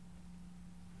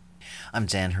I'm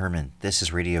Dan Herman. This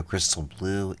is Radio Crystal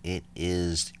Blue. It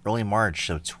is early March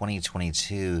of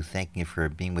 2022. Thank you for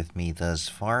being with me thus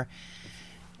far,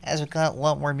 as we've got a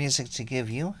lot more music to give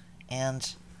you,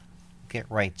 and get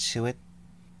right to it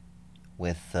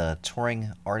with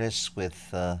touring artists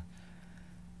with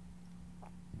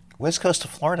West Coast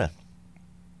of Florida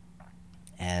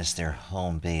as their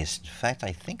home base. In fact,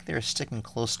 I think they're sticking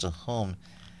close to home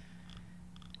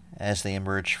as they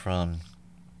emerge from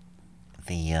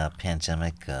the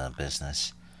pandemic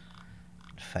business.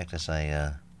 In fact, as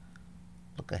I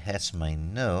look ahead to my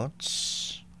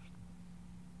notes,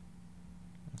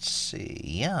 let's see.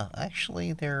 Yeah,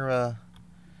 actually, they're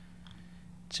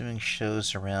doing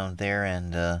shows around there,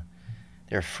 and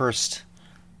their first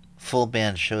full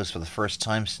band shows for the first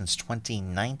time since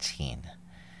 2019.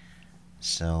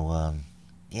 So,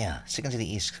 yeah, sticking to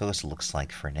the East Coast, it looks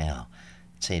like for now.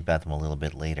 I'll tell you about them a little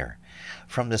bit later.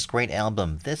 From this great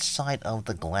album, This Side of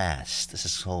the Glass, this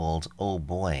is called Oh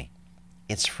Boy.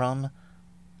 It's from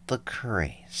The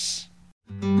Curries.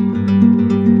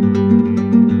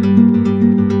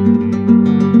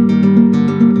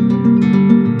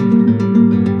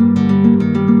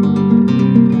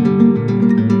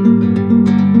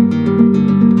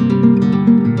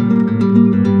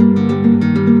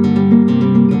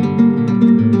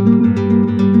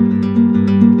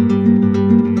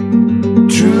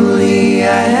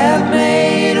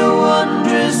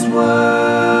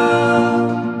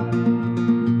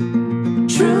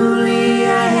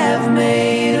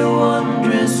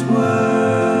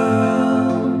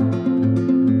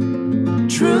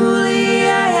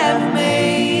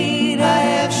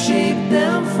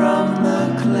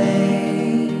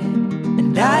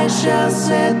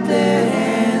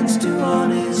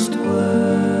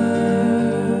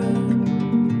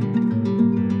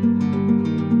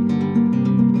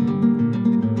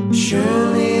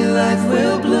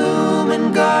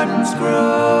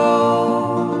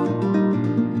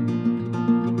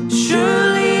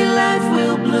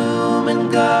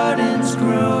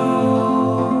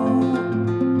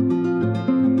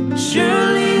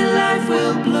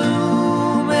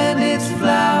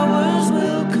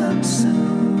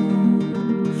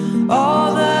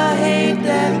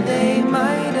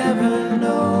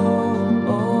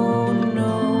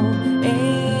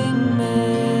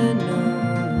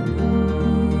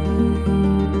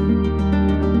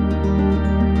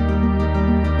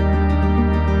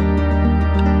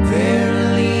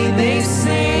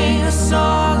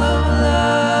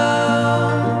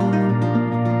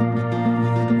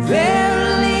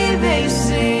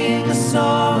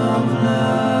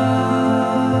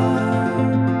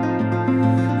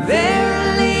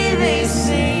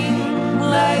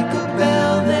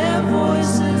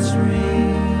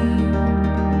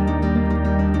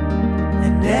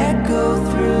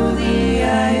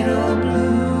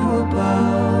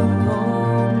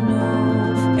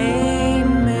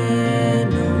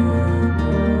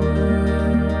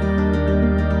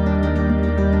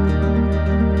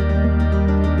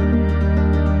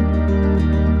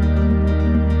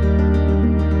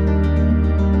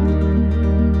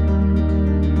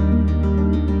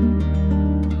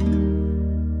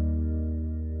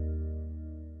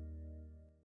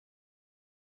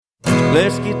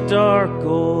 Let's get dark,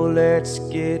 oh, let's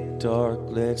get dark.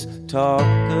 Let's talk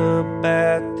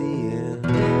about the end.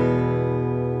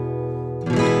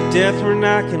 Death were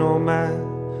knocking on my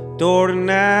door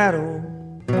tonight, oh,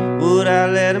 would I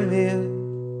let him in?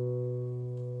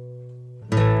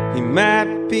 He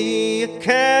might be a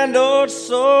kind old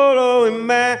soul, oh, he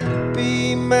might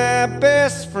be my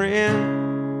best friend.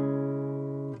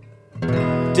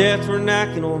 Death were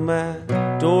knocking on my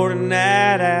door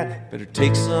tonight, I'd better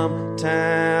take some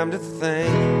time to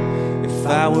think. If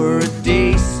I were a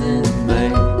decent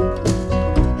man,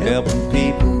 helping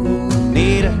people who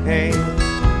need a hand,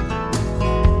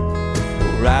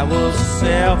 or I was a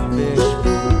selfish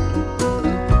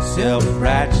fool,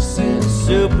 self-righteous and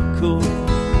super cool.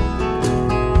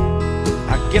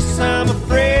 I guess I'm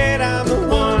afraid I'm the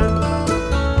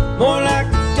one, more like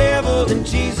the devil than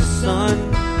Jesus' son.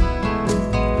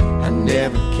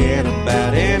 Never cared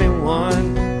about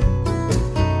anyone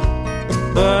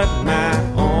but my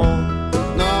own.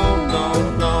 No, no,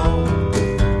 no.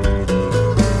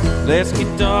 Let's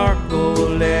get dark, oh,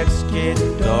 let's get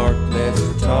dark. Let's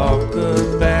talk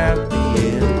about the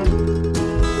end.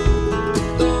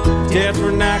 Death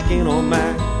were knocking on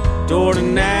my door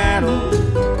tonight,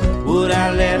 oh, would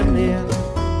I let him in?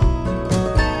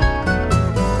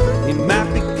 He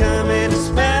might be coming to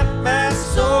smack my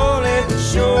soul and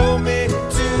show me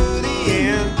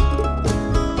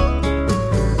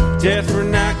death were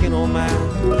knocking on my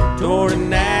door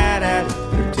tonight. I'd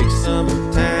better take some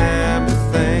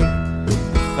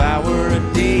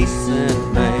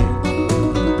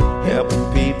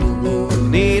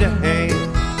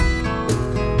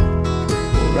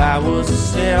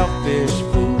selfish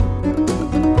fool,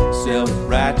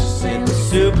 self-righteous and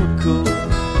super cool.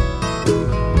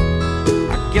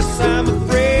 I guess I'm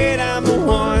afraid I'm the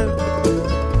one,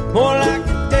 more like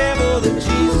the devil than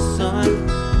Jesus' son.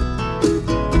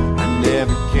 I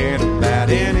never cared about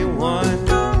anyone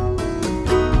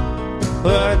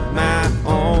but my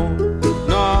own.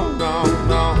 No, no,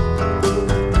 no.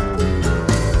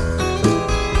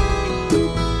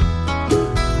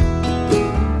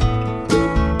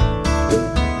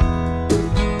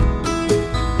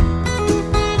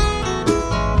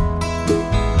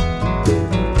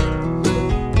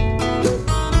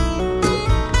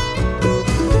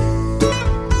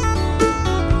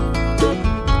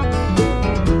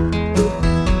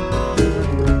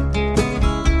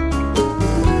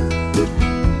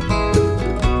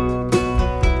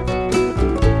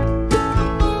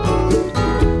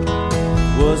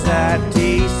 Was I a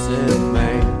decent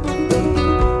man,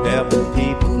 helping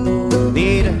people who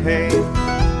need a hand?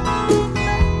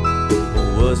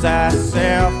 Or was I a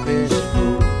selfish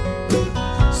fool,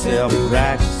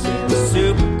 self-righteous and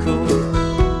super cool?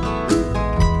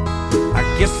 I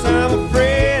guess I'm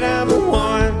afraid I'm the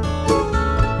one,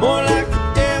 more like the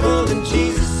devil than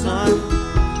Jesus' son.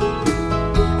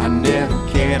 I never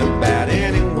cared about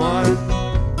anyone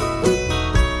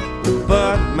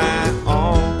but my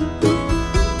own.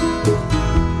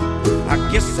 I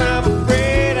guess I'm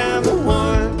afraid I'm the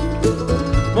one,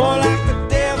 more like the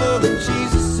devil than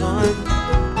Jesus' son.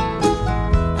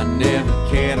 I never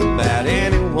cared about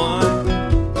anyone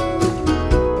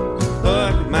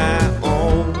but my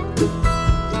own.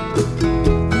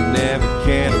 Never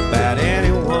cared about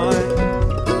anyone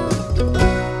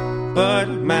but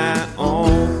my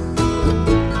own.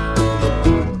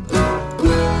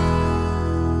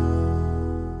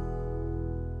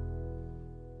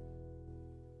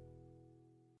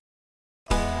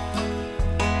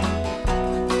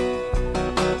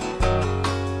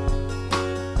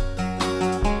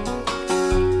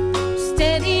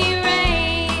 Steady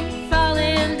rain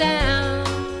falling down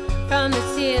from the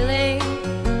ceiling,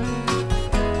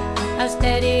 a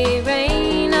steady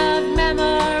rain of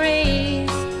memories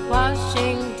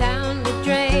washing down the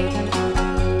drain.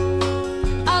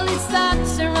 All these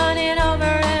thoughts are running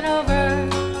over and over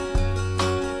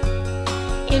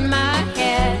in my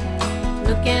head,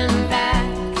 looking back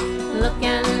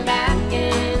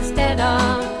instead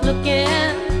of looking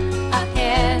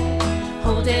ahead,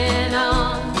 holding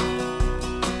on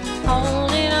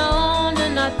to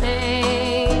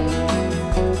nothing.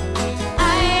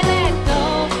 I let go,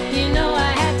 you know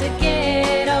I had to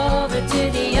get over to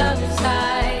the other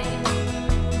side.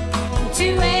 2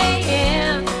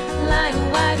 a.m.,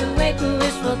 lying wide awake,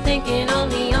 wishful thinking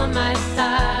only on my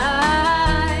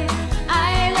side.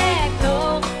 I let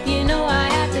go, you know I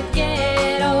had to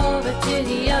get over to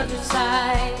the other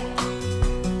side.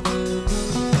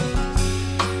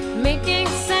 Making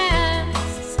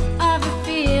sense of a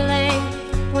feeling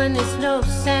when there's no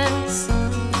sense,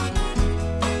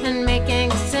 and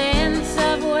making sense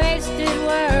of wasted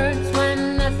words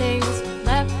when nothing's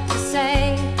left to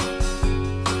say.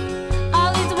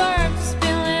 All these words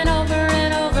spilling over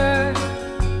and over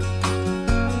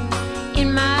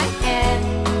in my head,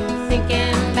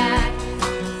 thinking back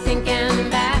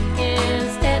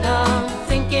instead of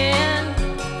thinking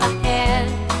ahead,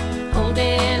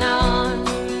 holding on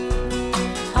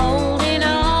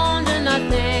to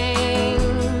nothing.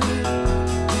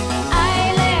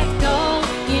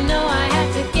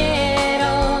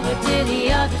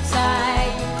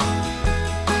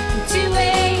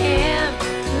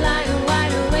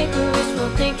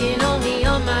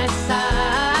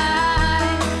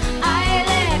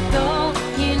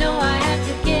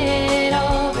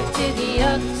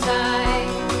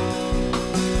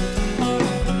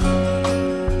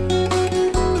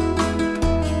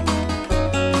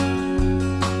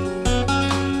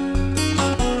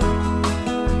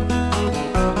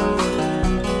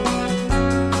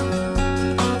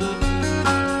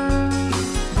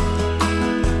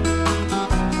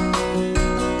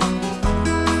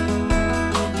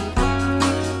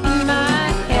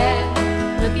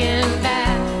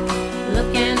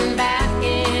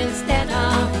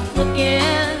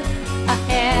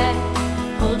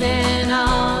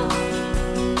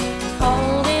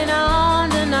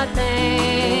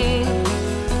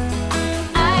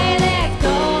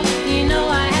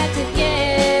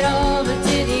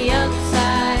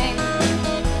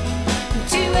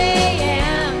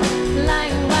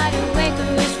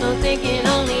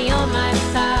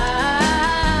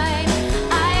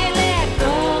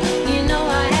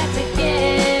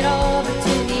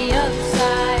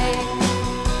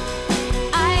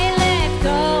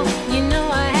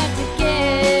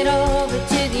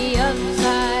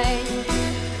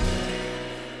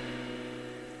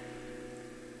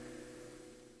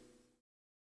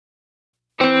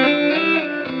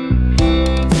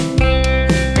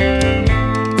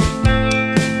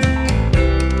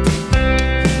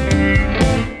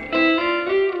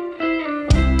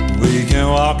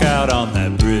 out on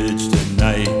that bridge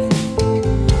tonight.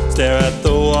 Stare at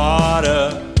the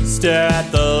water, stare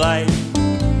at the light.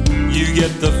 You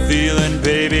get the feeling,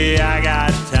 baby, I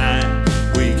got time.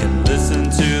 We can listen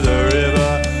to the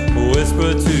river,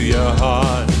 whisper to your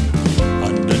heart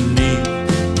underneath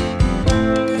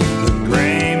the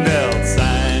grain belt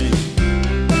sign.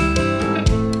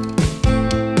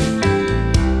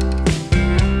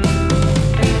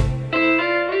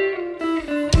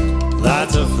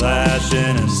 Lights are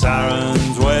flashing and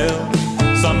sirens wail.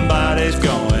 Somebody's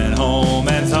going home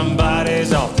and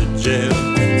somebody's off to jail.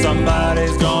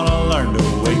 Somebody's gonna learn to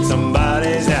wait,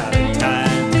 somebody's out of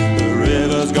time. The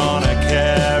river's gonna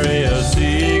carry your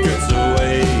secrets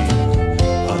away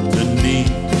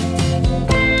underneath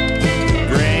the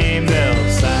grain belt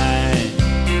sign.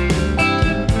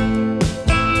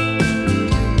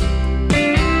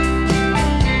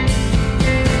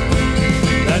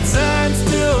 That sign's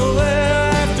still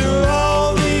there after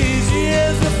all these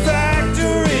years. The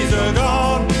factories are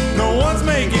gone, no one's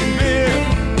making beer.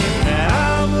 And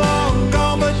I'm long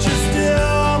gone, but you're still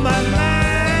on my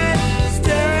mind.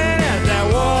 Staring at that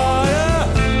water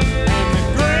and the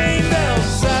grain belt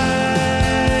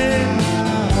sign.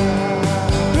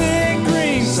 Big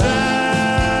green sign,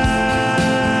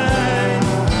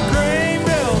 grain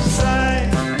belt sign.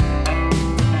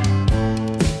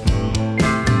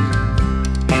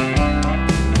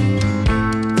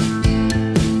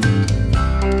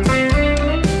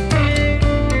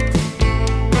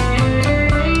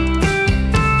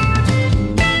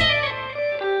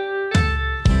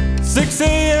 Six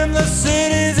a.m. the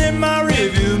city's in my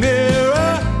rearview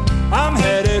mirror. I'm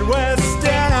headed west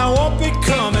and I won't be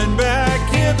coming back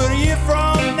here. But a year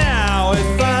from now,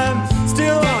 if I'm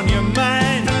still on your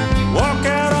mind, walk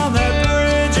out on that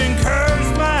bridge and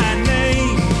curse my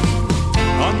name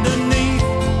underneath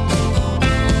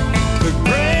the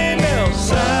grain belt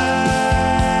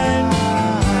sign.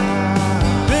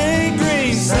 Big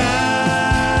green sign,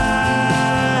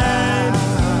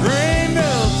 grain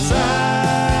belt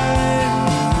sign,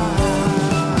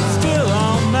 still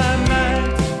on my mind.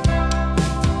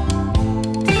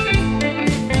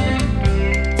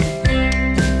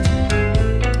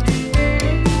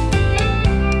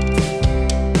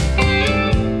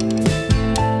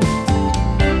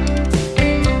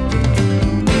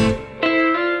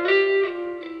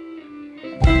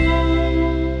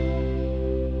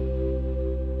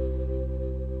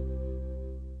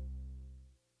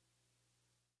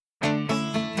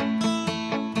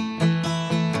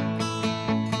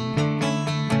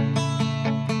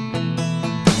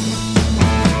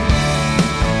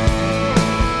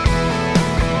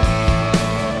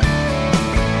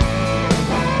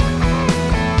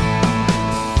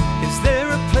 Is there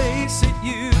a place that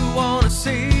you wanna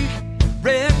see?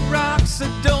 Red Rocks,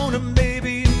 Sedona,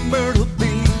 maybe Myrtle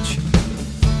Beach.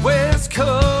 West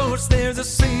Coast, there's a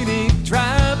scenic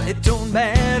drive. It don't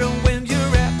matter when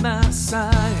you're at my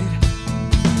side.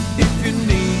 If you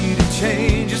need a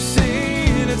change of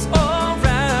scene, it's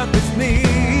alright with me.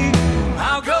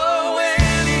 I'll go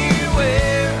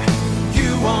anywhere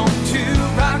you want to.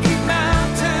 Rocky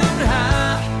Mountain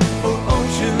High or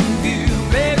Ocean View.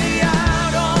 Baby, I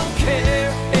don't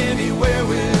care. Anywhere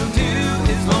will do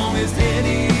as long as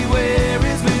anywhere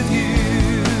is with you.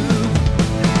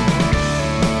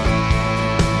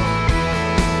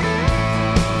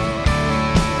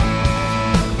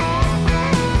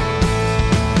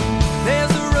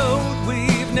 There's a road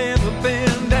we've never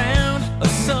been down.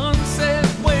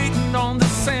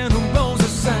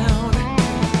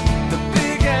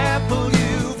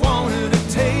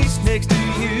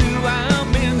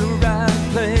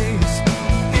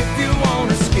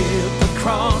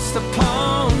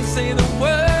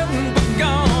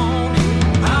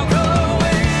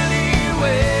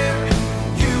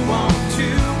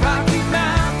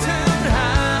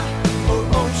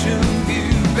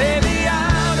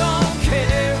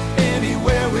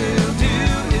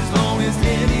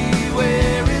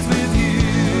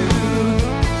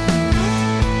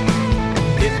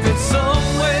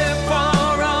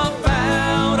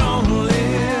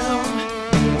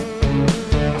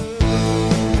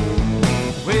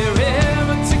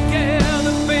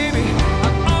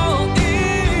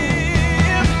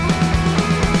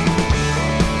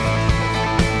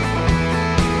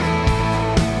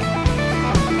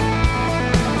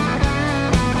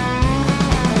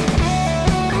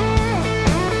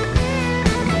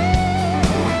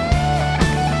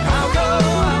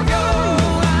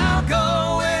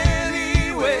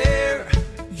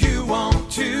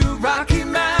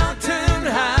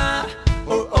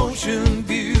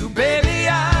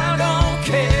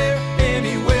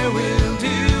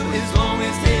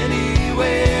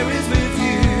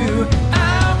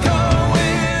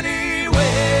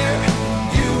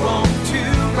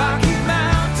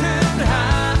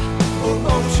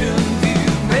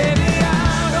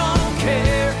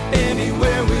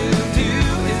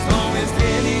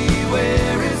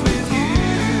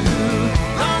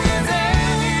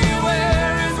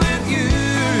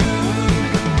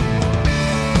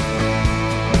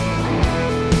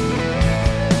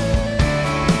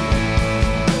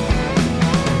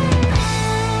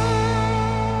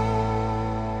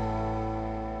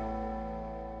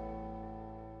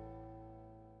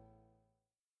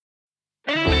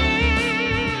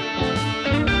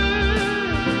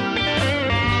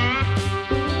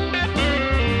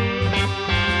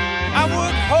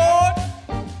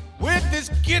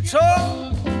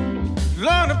 guitar,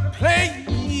 learn to play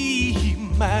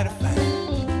mighty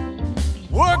fine.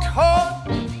 Work hard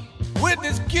with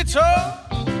this guitar,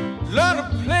 learn to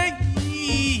play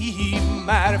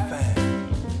mighty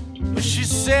fine. But she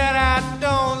said, I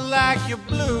don't like your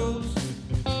blues.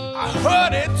 I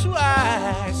heard it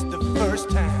twice the first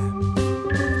time.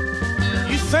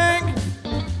 You think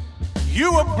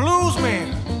you a blues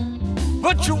man,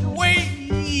 but you're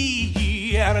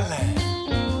way out of line.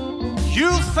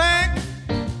 You think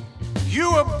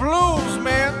you a blues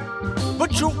man,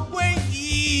 but you're way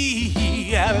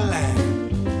out of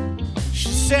line. She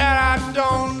said, I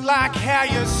don't like how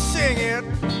you sing it.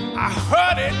 I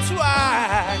heard it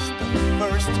twice the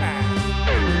first time.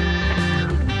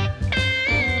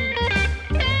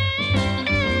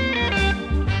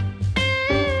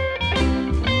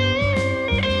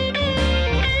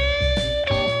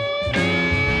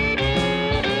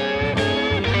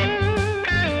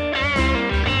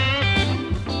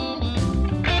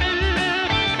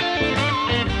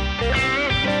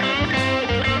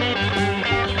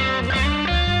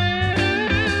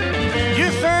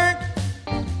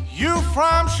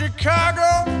 From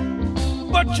Chicago,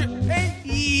 but you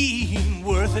ain't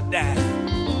worth a dime.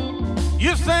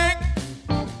 You think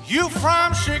you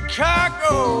from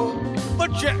Chicago,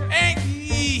 but you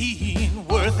ain't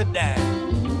worth a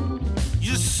dime.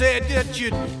 You said that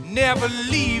you'd never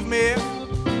leave me,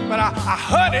 but I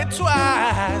heard it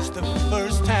twice the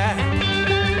first time.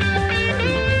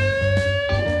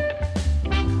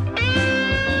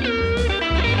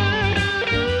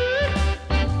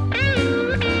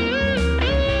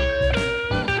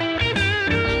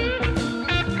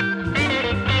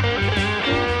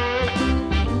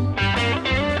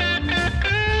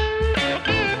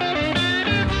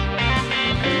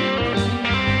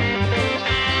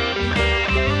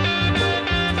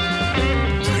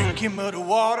 Muddy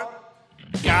water,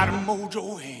 got a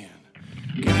mojo hand.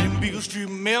 Got in Beale Street,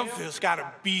 Memphis, got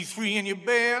a B3 in your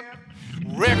band.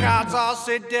 Records all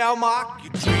say Delmark,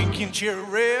 you're drinking cherry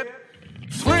red.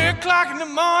 3 o'clock in the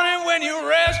morning when you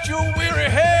rest your weary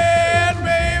head,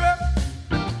 baby.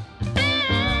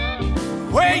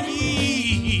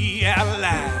 Way out of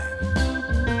line.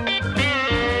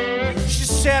 She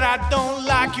said, I don't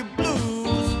like your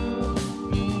blues.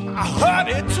 I heard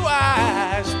it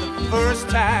twice the first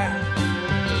time.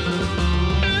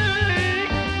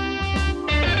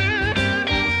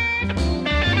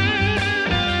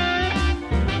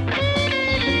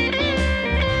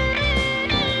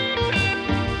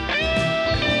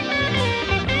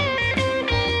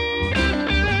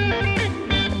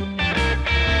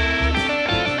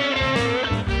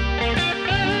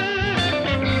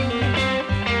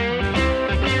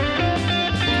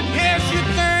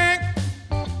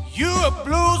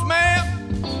 Blues man,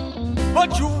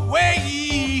 but you're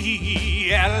way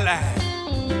out of line.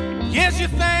 Yes, you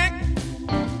think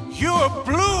you're a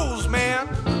blues man,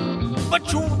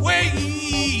 but you're way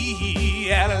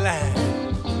out of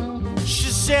line. She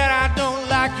said, I don't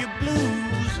like your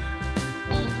blues.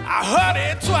 I heard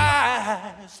it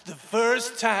twice the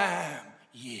first time.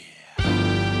 Yeah.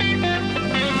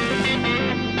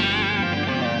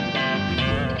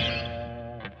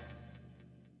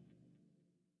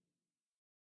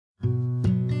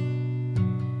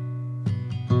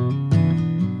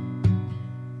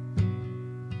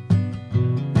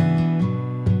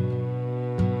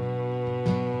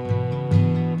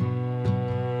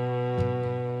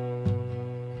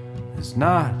 It's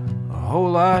not a whole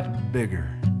lot bigger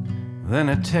than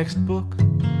a textbook.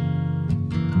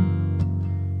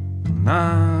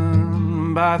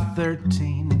 9 by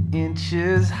 13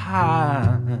 inches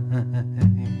high.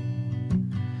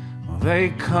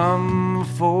 They come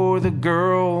for the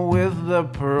girl with the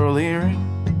pearl earring.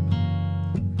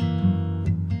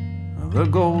 The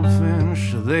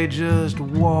goldfish, they just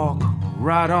walk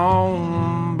right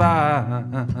on by.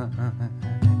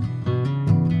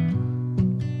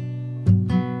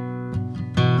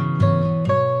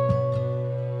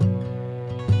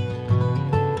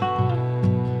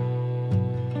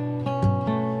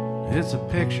 It's a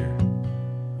picture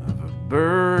of a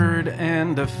bird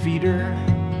and a feeder,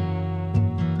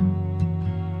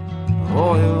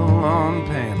 oil on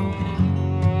panel,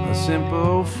 a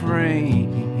simple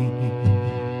frame.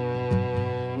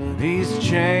 He's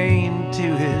chained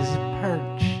to his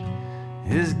perch,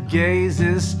 his gaze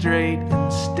is straight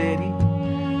and steady.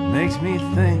 Makes me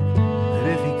think that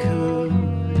if he could,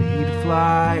 he'd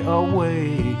fly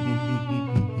away.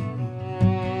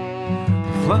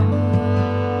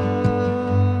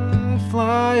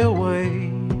 Fly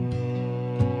away,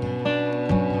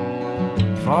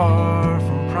 far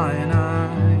from prying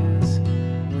eyes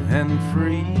and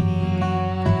free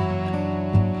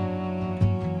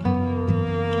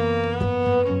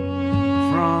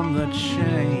from the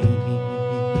chain.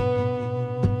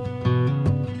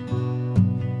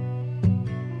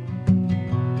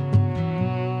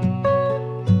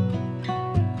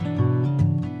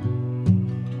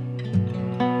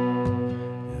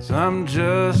 As I'm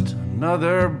just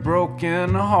another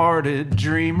broken-hearted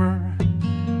dreamer,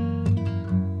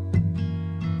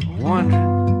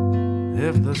 wondering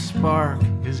if the spark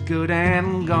is good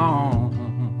and gone.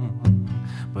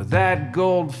 But that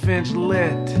goldfinch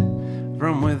lit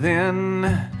from within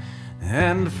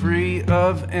and free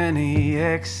of any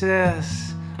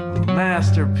excess, a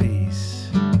masterpiece,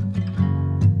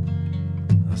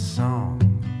 a song.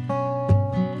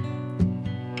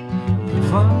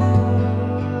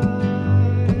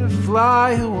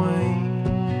 Fly away,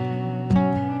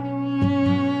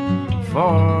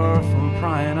 far from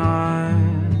prying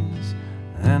eyes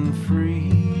and free.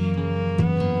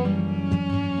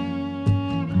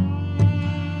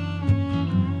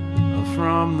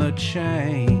 From the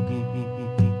chain.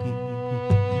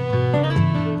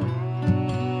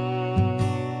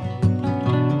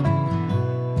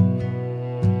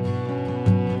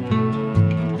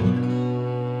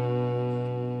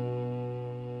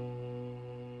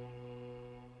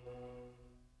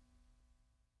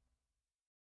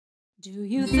 Do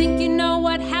you think you know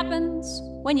what happens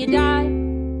when you die?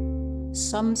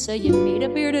 Some say you meet a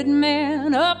bearded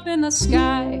man up in the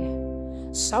sky.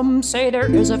 Some say there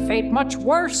is a fate much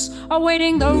worse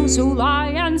awaiting those who lie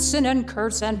and sin and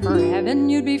curse, and for heaven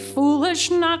you'd be foolish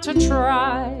not to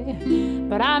try.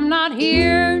 But I'm not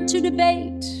here to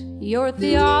debate your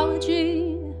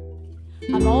theology.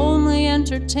 I'm only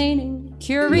entertaining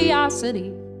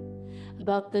curiosity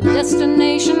about the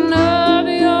destination of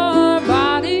your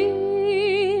body.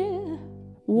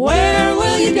 Where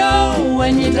will you go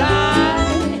when you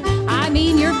die? I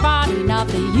mean your body, not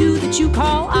the you that you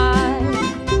call I.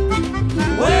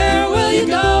 Where will you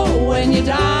go when you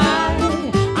die?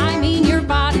 I mean your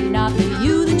body, not the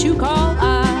you that you call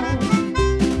I.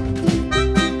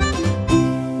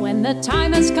 When the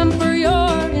time has come for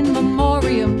your in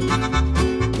memoriam,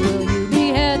 will you be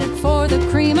headed for the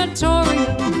crematorium?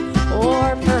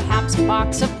 Or perhaps a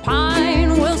box of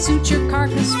pine will suit your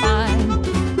carcass fine,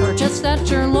 purchased at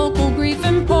your local grief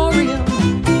emporium.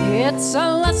 It's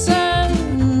a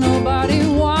lesson nobody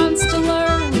wants to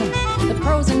learn, the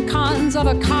pros and cons of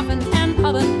a coffin and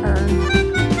of an urn.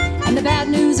 And the bad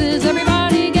news is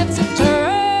everybody gets a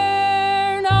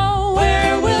turn. Oh,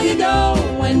 where will you go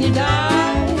when you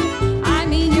die? I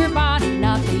mean your body,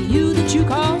 not the you that you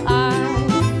call I.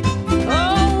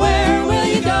 Oh, where will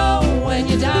you go when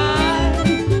you die?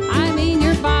 I mean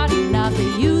your body, not the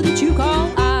you that you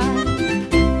call I.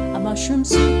 A mushroom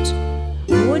suit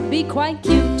would be quite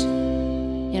cute.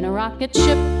 In a rocket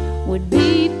ship would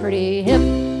be pretty hip.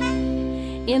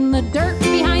 In the dirt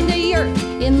behind a yurt,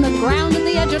 in the ground at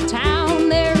the edge of town,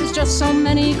 there's just so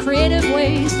many creative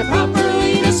ways to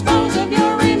properly dispose of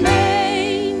your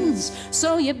remains.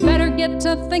 So you better get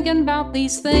to thinking about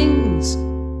these things,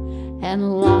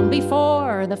 and long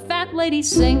before the fat lady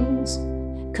sings.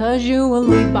 'Cause you will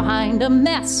leave behind a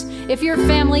mess if your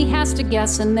family has to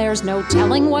guess, and there's no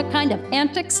telling what kind of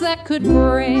antics that could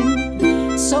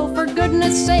bring. So for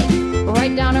goodness sake,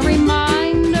 write down a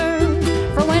reminder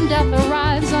for when death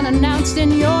arrives unannounced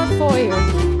in your foyer.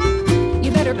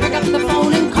 You better pick up the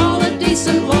phone and call a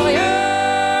decent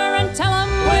lawyer and tell him,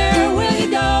 where will you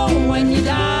go when you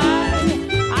die?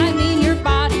 I mean your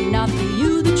body, not the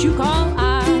you that you call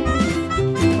I.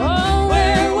 Oh,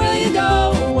 where will you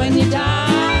go when you die?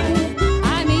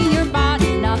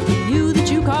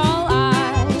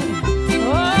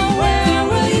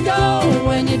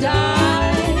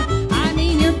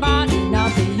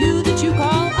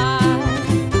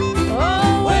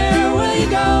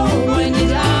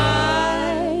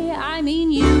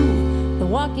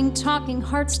 Talking,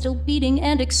 heart still beating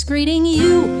and excreting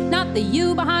you, not the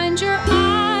you behind your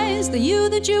eyes, the you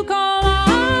that you call I.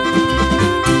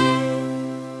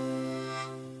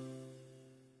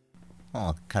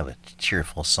 Oh, kind of a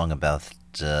cheerful song about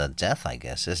death, I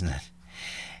guess, isn't it?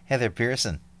 Heather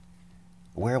Pearson,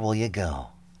 Where Will You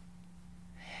Go?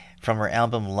 From her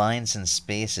album Lines and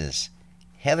Spaces,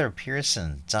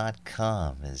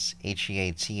 heatherpearson.com is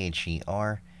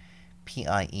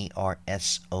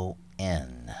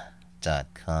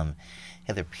HeatherPearson.com.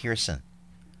 Heather Pearson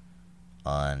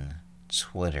on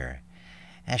Twitter.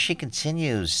 As she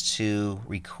continues to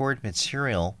record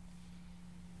material,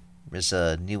 there's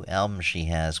a new album she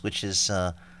has, which is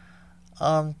a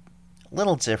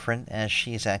little different, as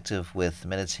she's active with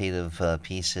meditative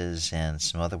pieces and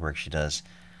some other work she does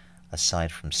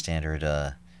aside from standard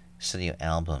studio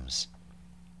albums.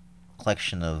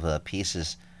 Collection of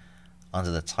pieces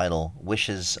under the title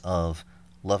Wishes of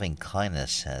Loving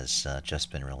Kindness has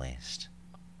just been released.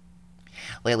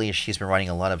 Lately, she's been writing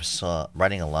a lot,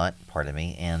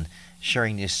 and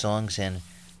sharing new songs and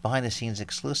behind-the-scenes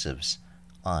exclusives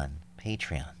on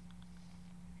Patreon.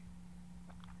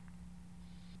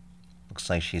 Looks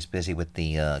like she's busy with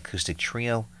the acoustic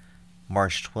trio,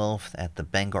 March 12th at the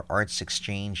Bangor Arts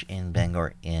Exchange in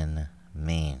Bangor in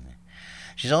Maine.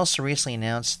 She's also recently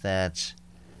announced that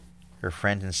her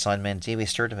friend and sideman Davey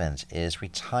Sturdivant is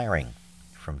retiring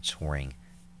from touring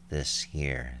this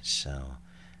year. So,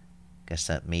 I guess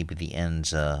that may be the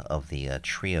end of the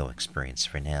trio experience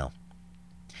for now.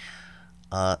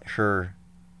 Her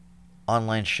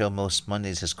online show most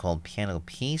Mondays is called Piano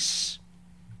Piece.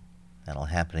 That'll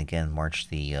happen again March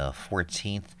the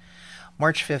 14th.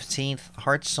 March 15th,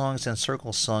 Heart Songs and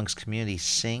Circle Songs Community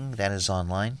Sing. That is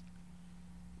online.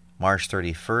 March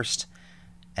 31st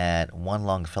at One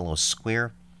Longfellow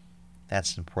Square.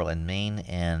 That's in Portland, Maine,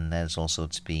 and that is also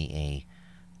to be a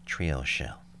trio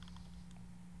show.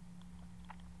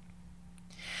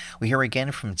 We hear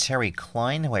again from Terry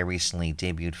Klein, who I recently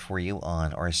debuted for you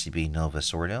on RCB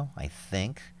Novus Ordo. I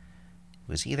think it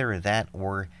was either that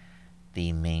or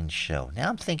the main show. Now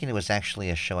I'm thinking it was actually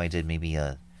a show I did maybe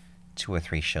 2 or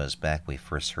 3 shows back. We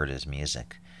first heard his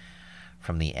music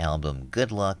from the album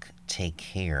Good Luck, Take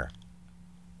Care.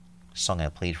 The song I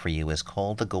played for you is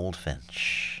called The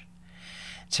Goldfinch.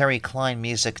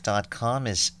 TerryKleinMusic.com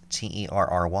is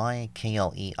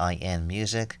TerryKlein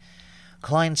Music.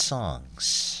 Klein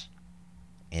Songs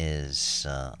is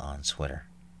on Twitter.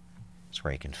 That's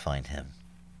where you can find him.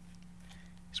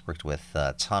 He's worked with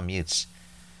Tom Utes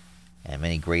and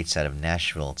many greats out of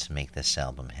Nashville to make this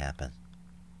album happen.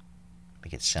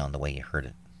 Make it sound the way you heard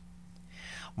it.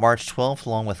 March 12th,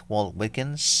 along with Walt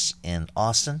Wickens in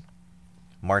Austin.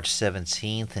 March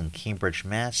 17th in Cambridge,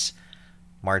 Mass.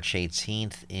 March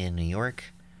 18th in New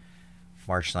York.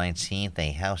 March 19th,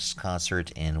 a house concert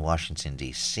in Washington,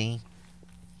 D.C.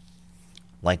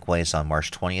 Likewise on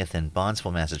March 20th in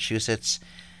Bonneville, Massachusetts.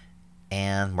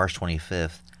 And March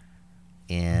 25th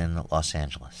in Los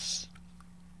Angeles.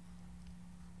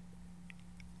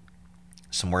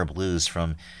 Some more blues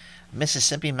from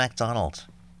Mississippi MacDonald.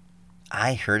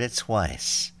 I Heard It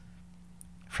Twice.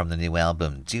 From the new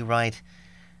album Do Right,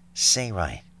 Say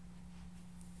Right.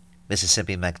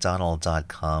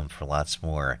 MississippiMacDonald.com for lots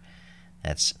more.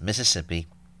 That's Mississippi.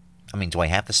 Do I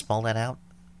have to spell that out?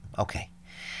 Okay.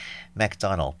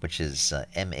 MacDonald, which is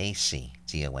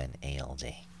MacDonald.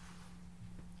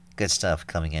 Good stuff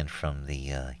coming in from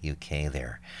the UK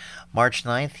there. March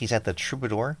 9th, he's at the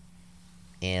Troubadour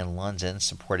in London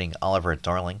supporting Oliver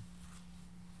Darling.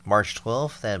 March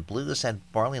 12th at Blues at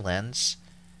Barleylands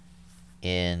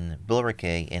in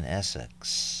Billericay in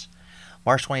Essex.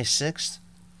 March 26th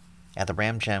at the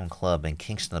Ram Jam Club in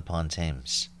Kingston upon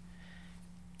Thames.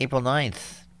 April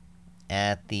 9th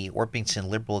at the Orpington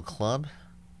Liberal Club.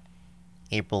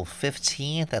 April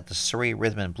 15th at the Surrey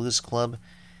Rhythm and Blues Club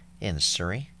in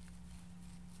Surrey.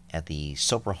 At the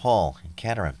Soper Hall in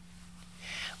Caterham.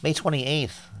 May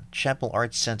 28th, Chapel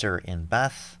Arts Center in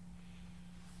Bath.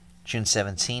 June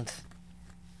 17th,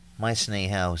 Mycenae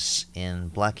House in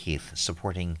Blackheath,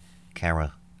 supporting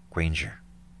Cara Granger.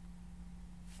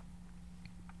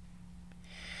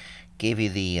 Gave you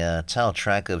the title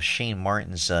track of Shane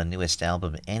Martin's newest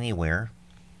album, Anywhere.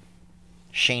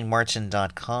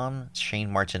 ShaneMartin.com,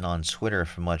 Shane Martin on Twitter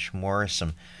for much more.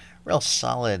 Some real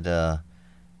solid,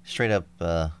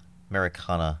 straight-up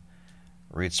Americana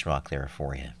roots rock there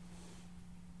for you. At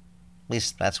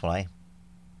least that's what I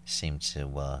seem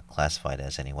to classify it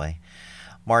as anyway.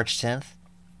 March 10th,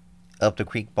 Up the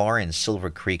Creek Bar in Silver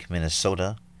Creek,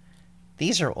 Minnesota.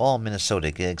 These are all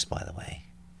Minnesota gigs, by the way.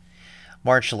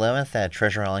 March 11th at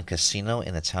Treasure Island Casino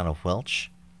in the town of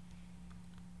Welch.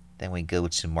 Then we go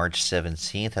to March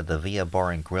 17th at the Via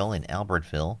Bar and Grill in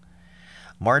Albertville.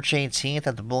 March 18th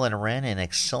at the Bull and Wren in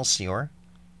Excelsior.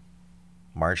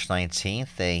 March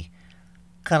 19th, a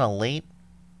kind of late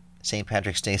St.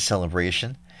 Patrick's Day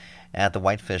celebration at the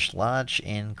Whitefish Lodge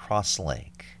in Cross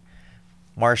Lake.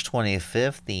 March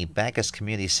 25th, the Bacchus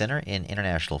Community Center in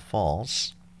International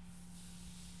Falls.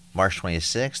 March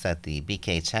 26th at the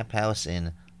BK Tap House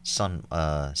in St.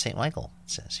 Michael,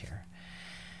 it says here.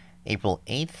 April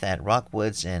 8th at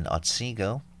Rockwoods in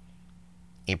Otsego.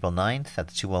 April 9th at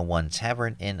the 201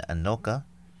 Tavern in Anoka.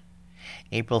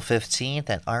 April 15th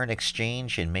at Iron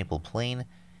Exchange in Maple Plain.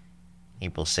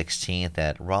 April 16th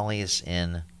at Raleigh's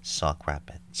in Sauk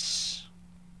Rapids.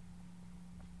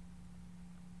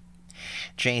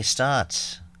 Jay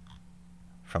Stott,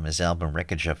 from his album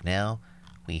Wreckage of Now,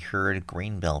 we heard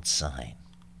Greenbelt Sign.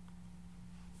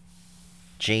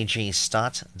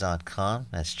 jgstott.com.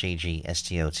 That's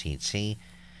JGSTOTT.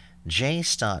 J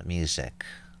Music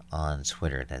on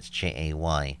Twitter. That's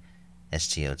JAYSTOTT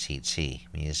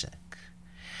Music.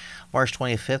 March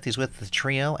 25th, he's with the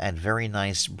trio at Very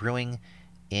Nice Brewing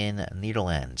in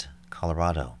Nederland,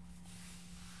 Colorado.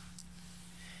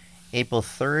 April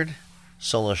 3rd,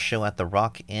 solo show at the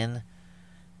Rock Inn.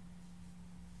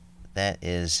 That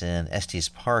is in Estes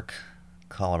Park,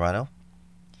 Colorado.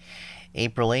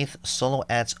 April 8th, solo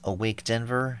at Awake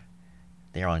Denver.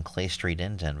 They're on Clay Street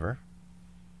in Denver.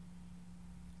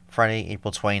 Friday,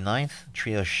 April 29th,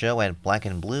 trio show at Black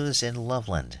and Blues in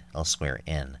Loveland, elsewhere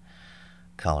in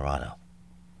Colorado.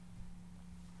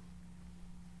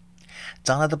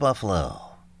 Donna the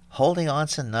Buffalo, Holding On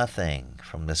to Nothing,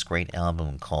 from this great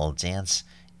album called Dance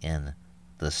in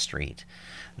the Street.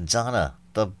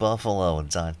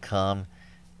 DonnaTheBuffalo.com,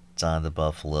 Donna the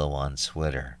Buffalo on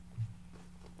Twitter.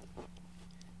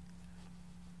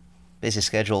 Busy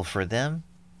schedule for them.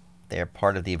 They're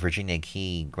part of the Virginia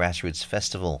Key Grassroots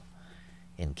Festival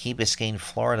in Key Biscayne,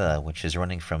 Florida, which is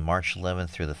running from March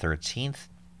 11th through the 13th.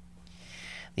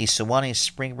 The Sewanee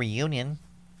Spring Reunion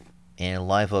in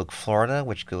Live Oak, Florida,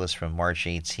 which goes from March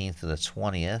 18th to the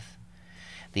 20th.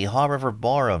 The Haw River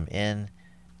Ballroom in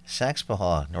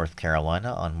Saxpahaw, North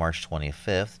Carolina on March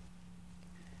 25th.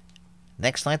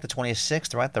 Next night, the 26th,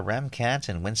 they're at the Ramcat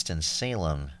in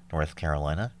Winston-Salem, North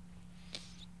Carolina.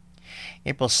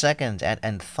 April 2nd at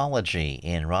Anthology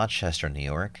in Rochester, New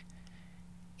York.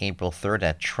 April 3rd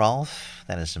at Trolf,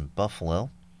 that is in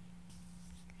Buffalo.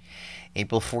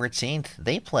 April 14th,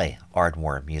 they play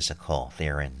Ardmore Music Hall.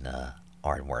 They're in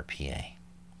Ardmore, PA. I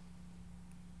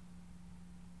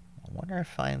wonder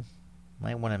if I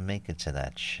might want to make it to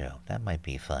that show. That might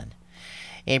be fun.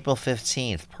 April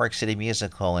 15th, Park City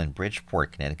Music Hall in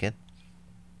Bridgeport, Connecticut.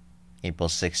 April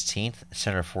 16th,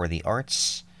 Center for the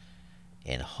Arts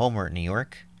in Homer, New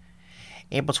York.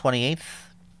 April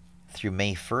 28th through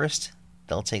May 1st,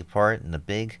 they'll take part in the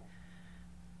big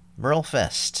Merle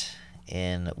Fest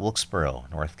in Wilkesboro,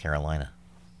 North Carolina.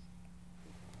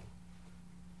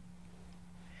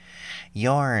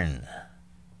 Yarn,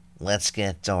 Let's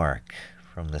Get Dark,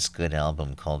 from this good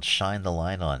album called Shine the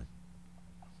Light On.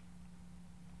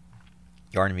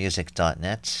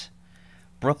 YarnMusic.net,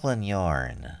 Brooklyn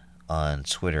Yarn on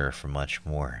Twitter for much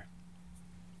more.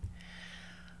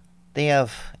 They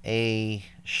have a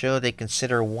show they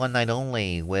consider one night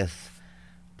only with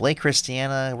Blake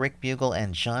Christiana, Rick Bugle,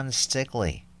 and John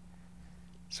Stickley.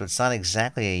 So it's not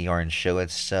exactly a Yarn show.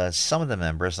 It's some of the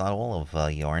members, not all of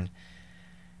Yarn,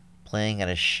 playing at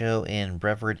a show in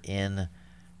Brevard in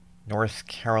North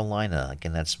Carolina.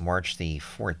 Again, that's March the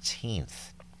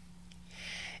 14th.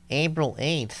 April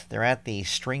 8th, they're at the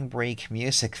String Break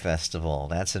Music Festival.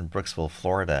 That's in Brooksville,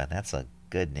 Florida. That's a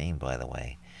good name, by the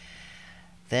way.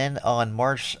 Then on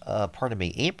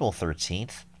April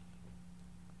 13th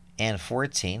and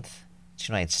 14th,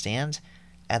 two-night stand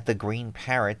at the Green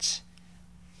Parrot.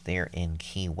 They're in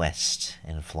Key West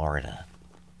in Florida.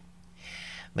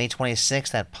 May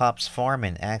 26th at Pop's Farm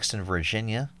in Axton,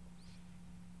 Virginia.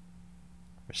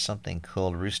 There's something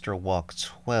called Rooster Walk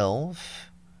 12.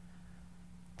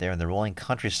 They're in the rolling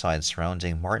countryside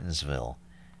surrounding Martinsville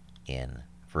in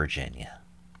Virginia.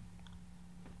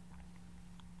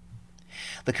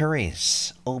 The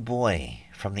Curries, Oh Boy,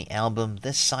 from the album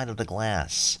This Side of the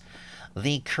Glass.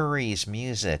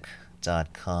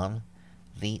 TheCurriesMusic.com,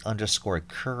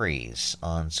 _Curries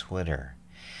on Twitter.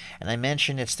 And I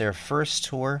mentioned it's their first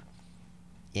tour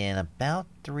in about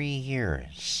 3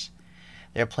 years.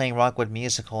 They're playing Rockwood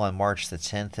Music Hall on March the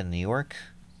 10th in New York,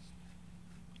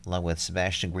 along with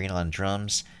Sebastian Green on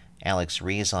drums, Alex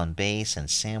Rees on bass, and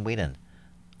Sam Whedon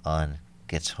on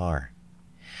guitar.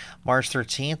 March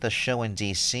 13th, a show in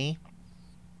D.C.,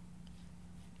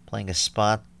 playing a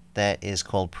spot that is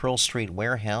called Pearl Street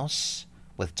Warehouse,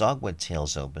 with Dogwood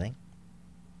Tales opening.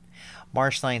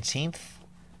 March 19th,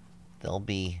 they'll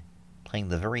be playing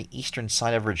the very eastern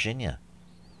side of Virginia,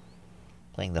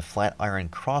 playing the Flatiron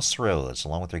Crossroads,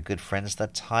 along with their good friends, the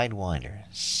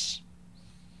Tidewinders.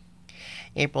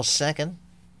 April 2nd,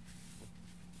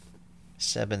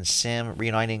 Seb and Sam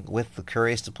reuniting with the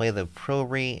Curries to play the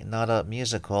Pro-Re Nada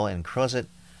Music Hall in Crozet,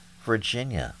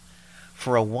 Virginia,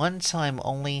 for a one-time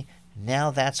only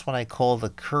Now That's What I Call the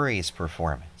Curries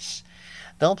performance.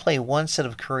 They'll play one set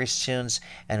of Curries tunes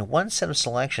and one set of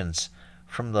selections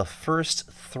from the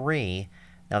first 3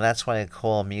 Now That's What I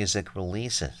Call music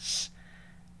releases,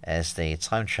 as they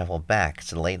time travel back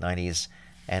to the late 90s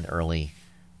and early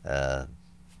 00s.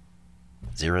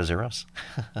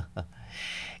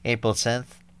 April 10th,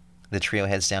 the trio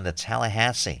heads down to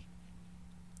Tallahassee.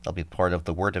 They'll be part of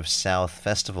the Word of South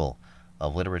Festival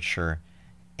of literature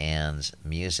and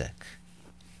music.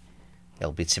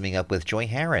 He'll be teaming up with Joy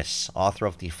Harris, author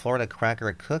of the Florida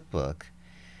Cracker Cookbook.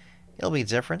 It'll be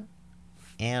different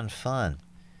and fun.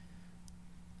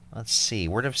 Let's see.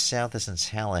 Word of South is in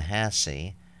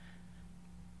Tallahassee.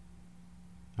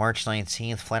 March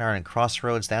 19th, Flatiron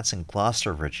Crossroads. That's in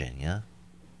Gloucester, Virginia.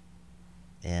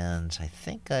 And I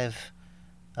think I've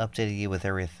updated you with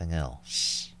everything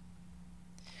else.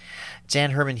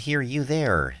 Dan Herman here, you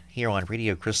there, here on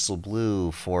Radio Crystal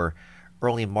Blue for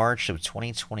early March of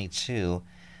 2022.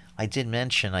 I did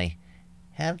mention I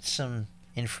have some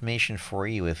information for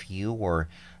you if you or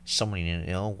someone you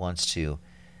know wants to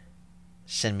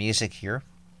send music here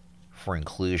for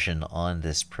inclusion on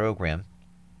this program.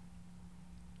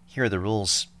 Here are the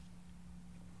rules.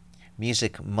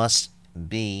 Music must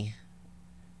be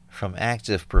from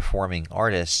active performing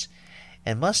artists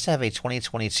and must have a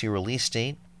 2022 release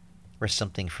date or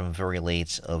something from very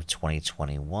late of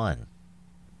 2021.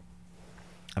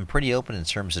 I'm pretty open in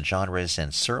terms of genres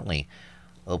and certainly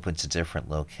open to different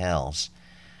locales.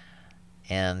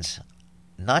 And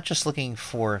not just looking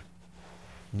for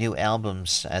new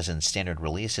albums as in standard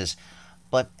releases,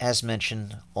 but as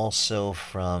mentioned, also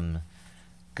from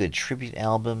good tribute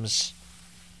albums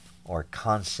or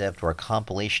concept or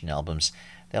compilation albums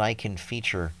that I can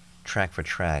feature track for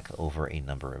track over a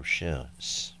number of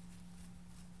shows.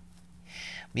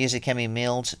 Music can be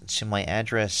mailed to my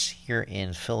address here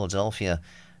in Philadelphia,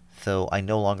 though I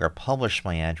no longer publish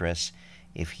my address.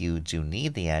 If you do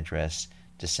need the address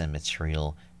to send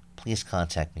material, please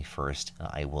contact me first, and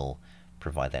I will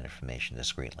provide that information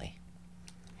discreetly.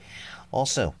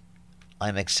 Also,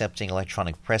 I'm accepting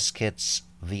electronic press kits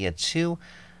via two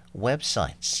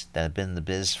websites that have been in the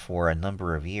biz for a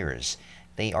number of years.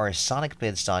 They are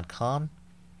sonicbids.com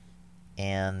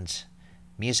and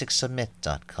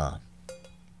musicsubmit.com.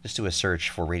 Just do a search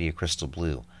for Radio Crystal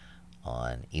Blue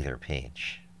on either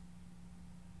page.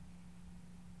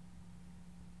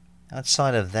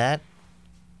 Outside of that,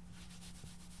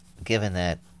 given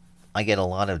that I get a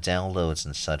lot of downloads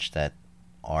and such that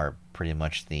are pretty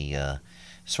much the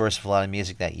source of a lot of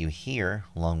music that you hear,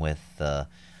 along with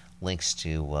links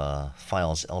to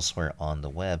files elsewhere on the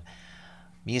web,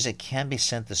 music can be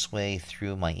sent this way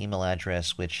through my email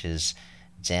address, which is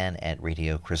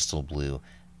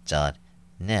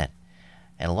dan@radiocrystalblue.net.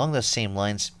 And along those same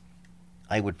lines,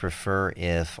 I would prefer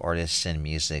if artists send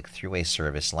music through a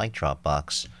service like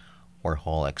Dropbox or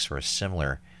Hallix or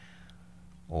similar,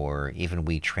 or even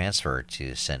WeTransfer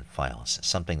to send files,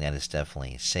 something that is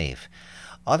definitely safe.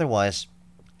 Otherwise,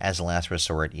 as a last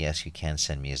resort, yes, you can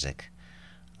send music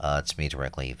to me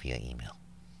directly via email.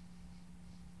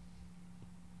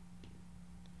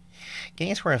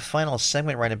 Getting to our final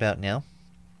segment right about now.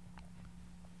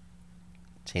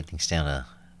 Take things down a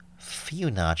few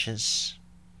notches.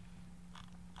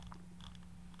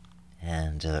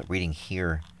 And reading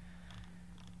here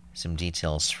some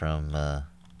details from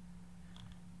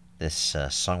this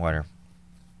songwriter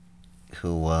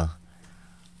who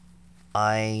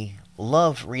I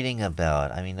love reading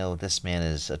about. I mean, no, this man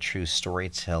is a true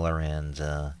storyteller,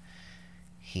 and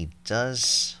he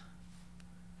does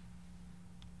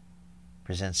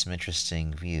present some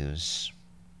interesting views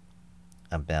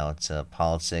about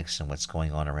politics and what's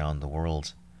going on around the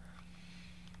world.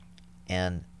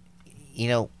 And, you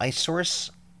know, I source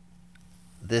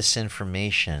this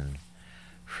information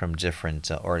from different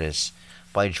artists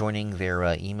by joining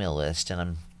their email list, and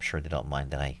I'm sure they don't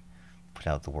mind that I put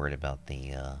out the word about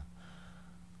the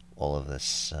all of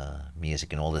this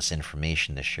music and all this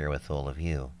information to share with all of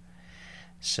you.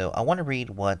 So I want to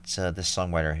read what this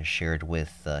songwriter has shared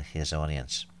with his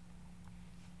audience.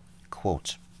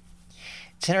 Quote,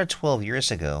 10 or 12 years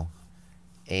ago,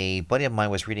 a buddy of mine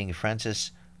was reading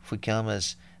Francis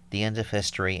Fukuyama's The End of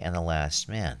History and the Last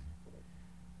Man.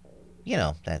 You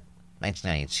know, that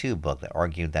 1992 book that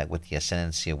argued that with the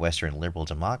ascendancy of Western liberal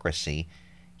democracy,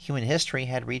 human history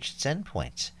had reached its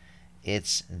endpoint,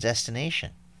 its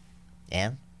destination,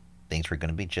 and things were going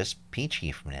to be just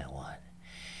peachy from now on.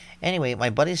 Anyway, my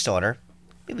buddy's daughter,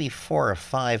 maybe 4 or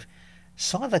 5,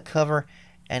 saw the cover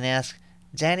and asked,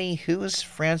 "Daddy, who's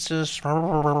Francis?"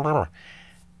 Here,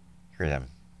 I'm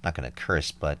not going to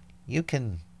curse, but you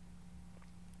can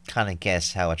kind of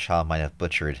guess how a child might have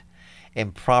butchered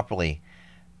improperly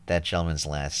that gentleman's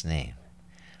last name.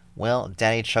 Well,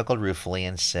 Daddy chuckled ruefully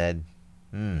and said,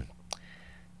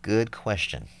 good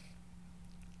question.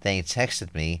 Then he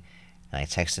texted me, and I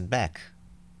texted back,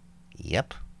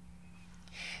 yep.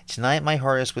 Tonight my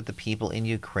heart is with the people in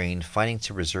Ukraine fighting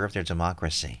to preserve their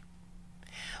democracy.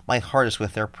 My heart is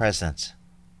with their president,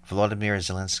 Volodymyr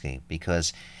Zelensky,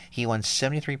 because he won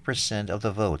 73% of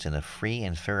the vote in a free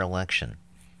and fair election,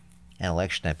 an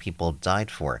election that people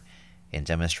died for in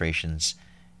demonstrations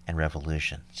and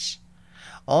revolutions.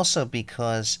 Also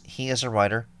because he is a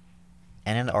writer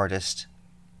and an artist,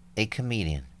 a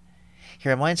comedian. He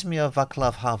reminds me of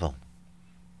Václav Havel.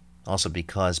 Also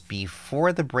because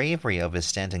before the bravery of his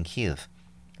stand in Kyiv,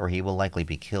 where he will likely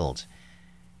be killed,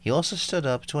 he also stood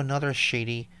up to another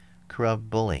shady, corrupt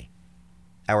bully,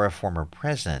 our former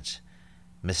president,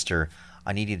 Mr.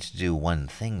 I needed to do one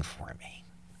thing for me.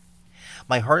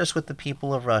 My heart is with the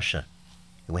people of Russia,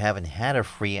 who haven't had a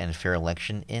free and fair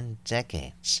election in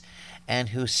decades, and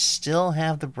who still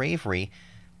have the bravery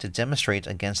to demonstrate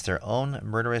against their own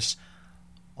murderous,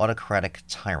 autocratic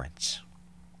tyrant.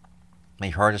 My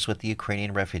heart is with the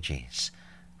Ukrainian refugees,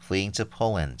 fleeing to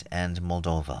Poland and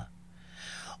Moldova.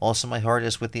 Also, my heart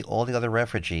is with all the other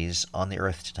refugees on the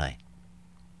earth tonight,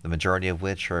 the majority of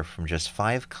which are from just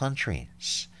 5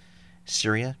 countries: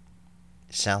 Syria,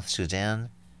 South Sudan,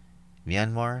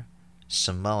 Myanmar,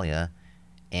 Somalia,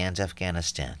 and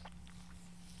Afghanistan.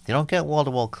 They don't get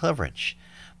wall-to-wall coverage,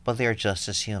 but they are just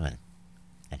as human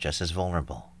and just as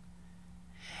vulnerable.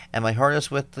 And my heart is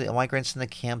with the migrants in the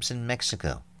camps in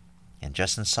Mexico and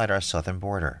just inside our southern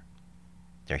border.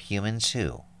 They're human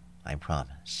too, I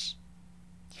promise.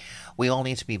 We all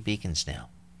need to be beacons now.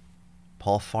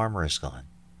 Paul Farmer is gone.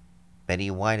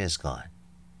 Betty White is gone.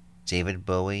 David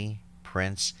Bowie,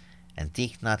 Prince, and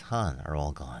Thich Nhat Hanh are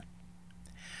all gone.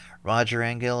 Roger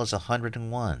Engel is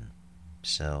 101,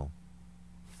 so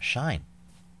shine.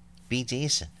 Be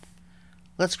decent.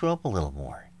 Let's grow up a little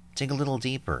more, dig a little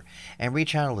deeper, and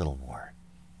reach out a little more.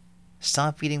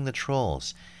 Stop feeding the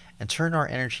trolls and turn our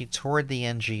energy toward the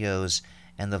NGOs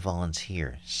and the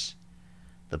volunteers,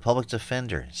 the public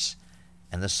defenders,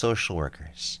 and the social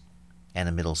workers, and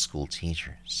the middle school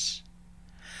teachers.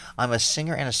 I'm a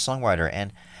singer and a songwriter,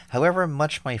 and however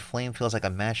much my flame feels like a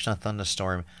match in a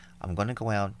thunderstorm, I'm going to go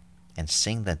out and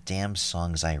sing the damn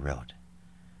songs I wrote.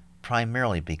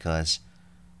 Primarily because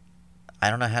I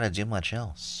don't know how to do much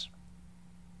else.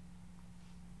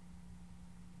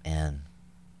 And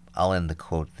I'll end the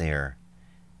quote there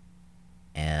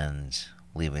and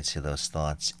leave it to those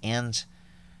thoughts and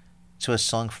to a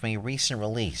song from a recent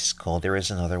release called There Is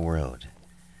Another Road.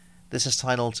 This is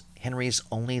titled Henry's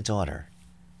Only Daughter.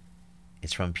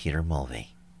 It's from Peter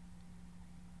Mulvey.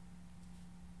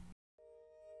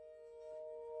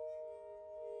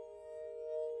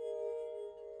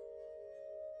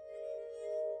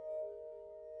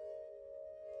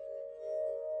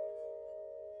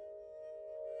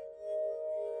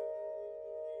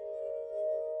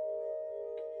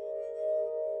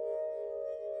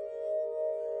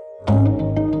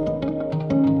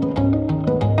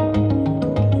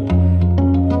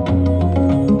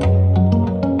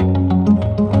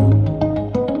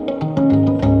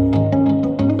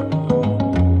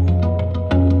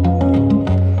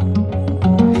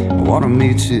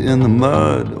 Meet you in the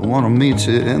mud, I wanna meet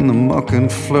you in the muck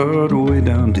and flood, way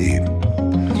down deep,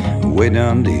 way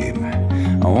down deep.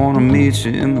 I wanna meet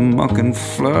you in the muck and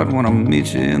flood, wanna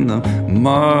meet you in the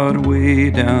mud, way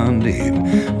down deep,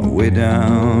 way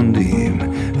down deep.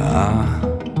 Ah,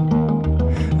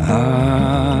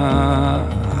 ah,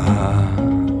 ah.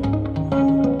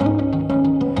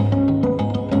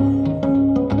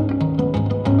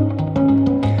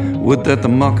 Would that the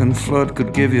muck and flood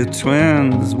could give you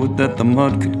twins. Would that the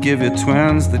mud could give you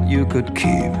twins that you could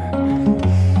keep.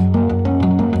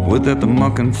 Would that the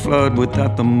muck and flood, would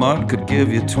that the mud could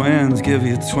give you twins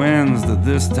that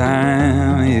this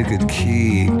time you could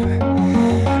keep.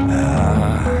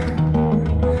 Ah,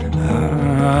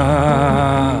 ah.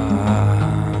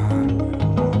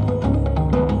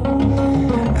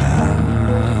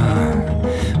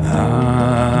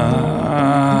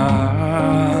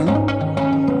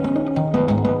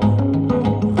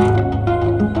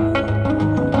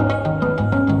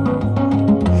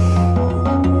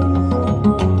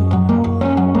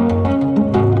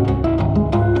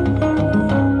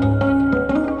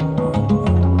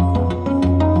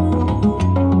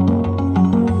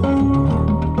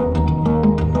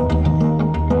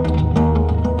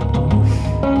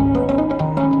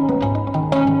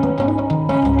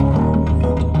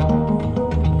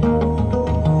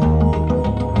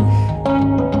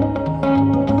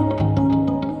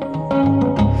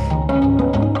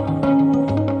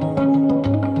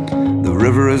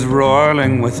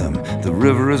 With him, the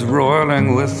river is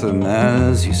roiling with him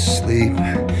as you sleep,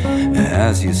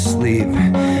 as you sleep.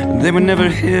 They were never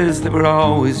his, they were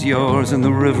always yours, and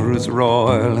the river is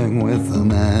roiling with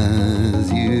him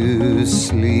as you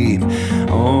sleep.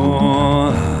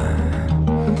 Oh, ah,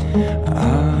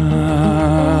 ah.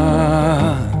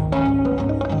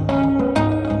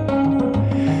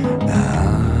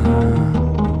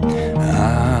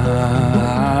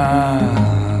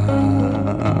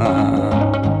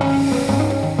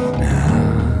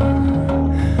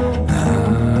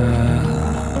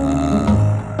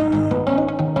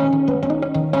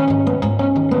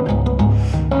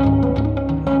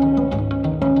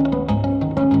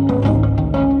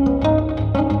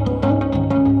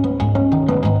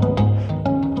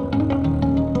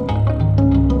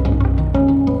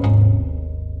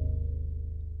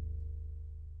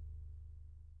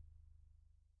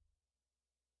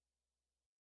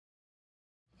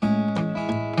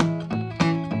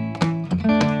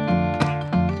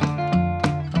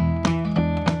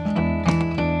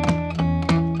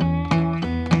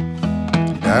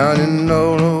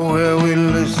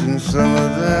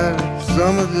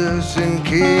 some of this in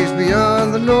case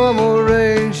beyond the normal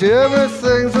range.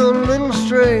 Everything's a little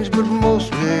strange, but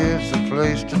mostly it's a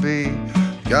place to be.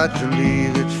 Got to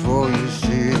leave it for you,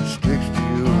 see it sticks to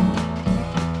you.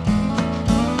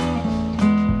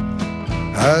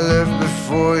 I left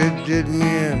before you did me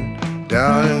in.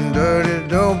 Down and dirty,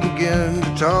 don't begin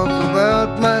to talk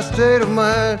about my state of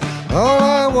mind. All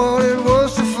I wanted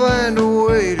was to find a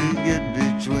way to get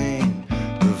between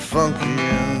the funky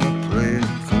and the play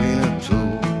cleaner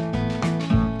too.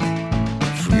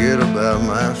 Forget about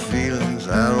my feelings,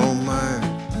 I don't mind.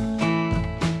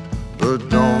 But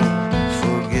don't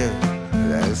forget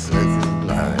that second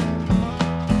line.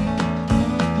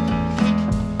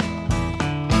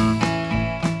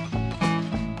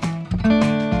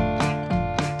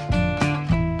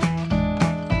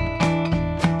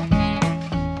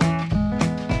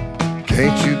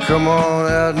 Can't you come on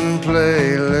out and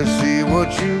play? Let's see what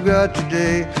you got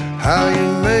today. How you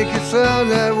make it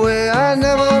sound that way, I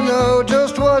never know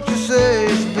just what you say.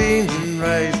 It's beans and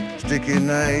rice, sticky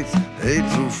nights,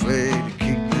 etouffee to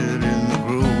keep it in the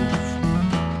groove.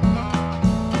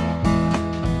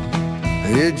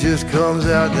 It just comes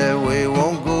out that way,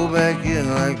 won't go back in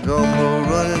like gumbo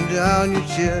running down your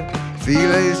chin.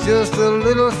 Filet's just a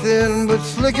little thin, but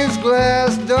slick as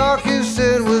glass, dark as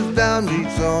sin, with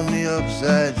downbeats on the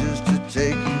upside, just to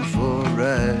take you for a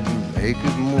ride and make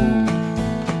it move.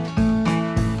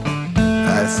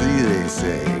 I see they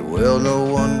say, well, no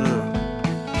wonder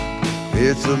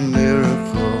it's a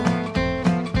miracle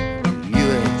you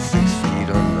ain't 6 feet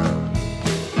under.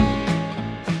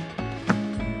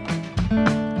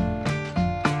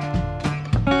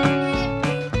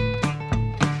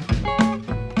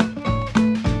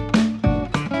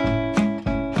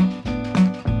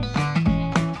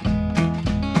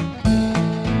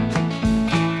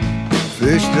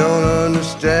 Fish don't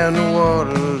understand the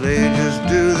water, they just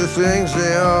do the things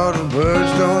they ought to.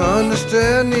 Birds don't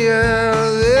understand the air,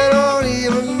 they don't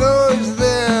even know it's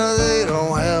there. They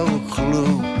don't have a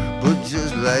clue, but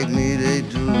just like me they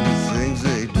do the things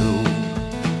they do.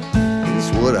 It's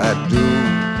what I do,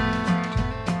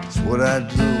 it's what I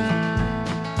do,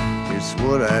 it's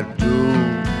what I do.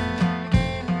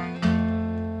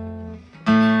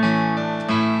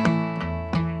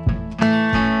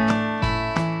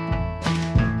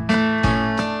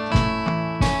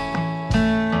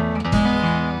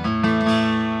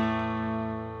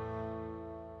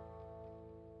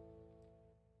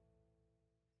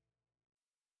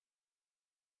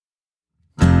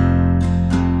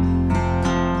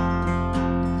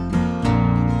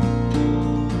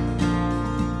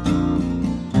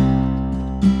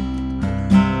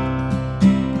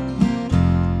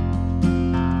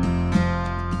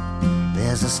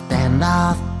 There's a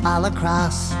standoff all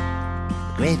across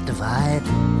the Great Divide,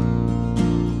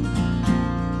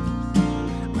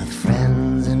 with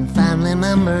friends and family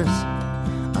members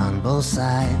on both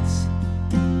sides.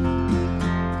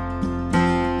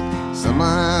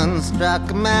 Someone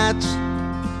struck a match,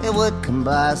 it would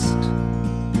combust,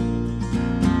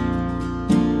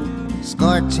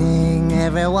 scorching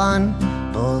everyone,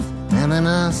 both them and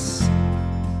us.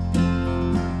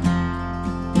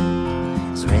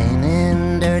 It's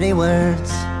raining dirty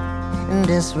words and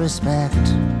disrespect.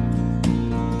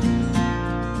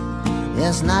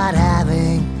 It's not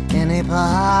having any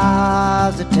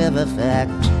positive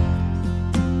effect.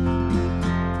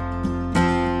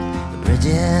 The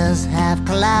bridges have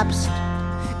collapsed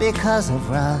because of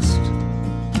rust.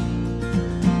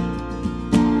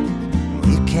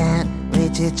 We can't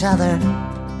reach each other,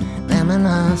 them and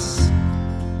us.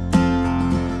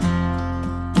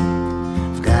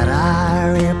 We've got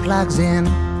our earplugs in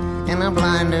and our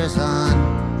blinders on,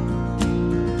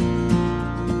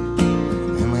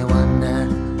 and we wonder,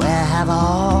 where have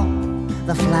all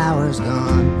the flowers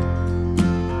gone?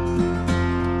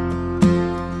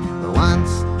 But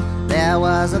once there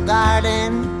was a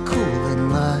garden, cool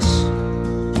and lush.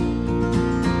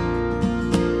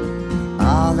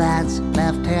 All that's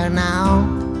left here now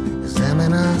is them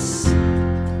and us.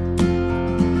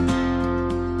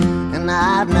 And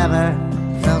I've never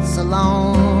felt so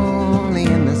lonely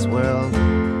in this world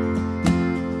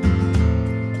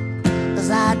as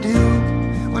I do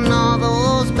when all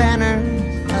those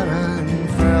banners are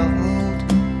unfurled,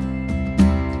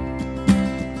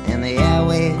 and the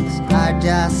airwaves are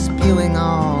just spewing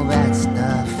all that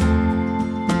stuff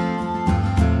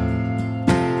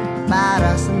about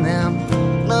us and them.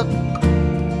 Look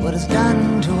what it's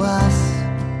done to us.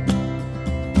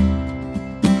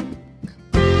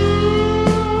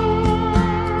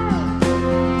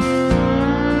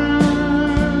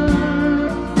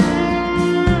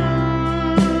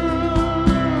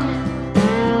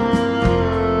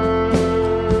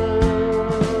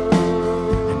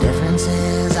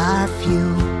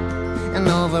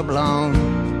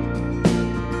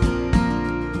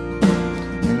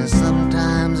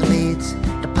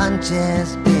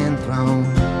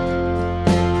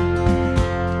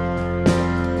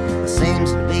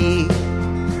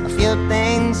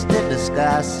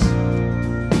 discuss.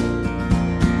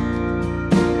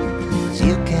 'Cause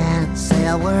you can't say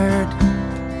a word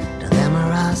to them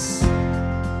or us.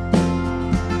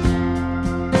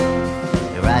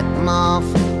 You write them off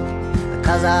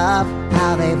because of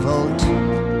how they vote.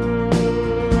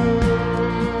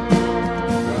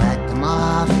 You write them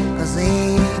off because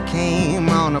they came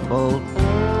on a boat.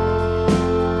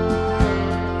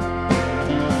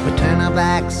 We turn our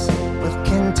backs with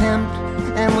contempt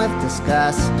and with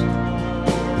disgust.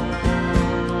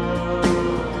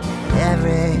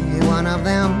 Every one of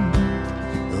them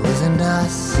who isn't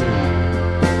us.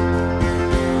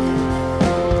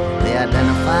 We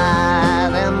identify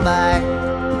them by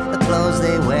the clothes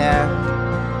they wear.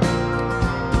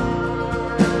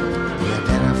 We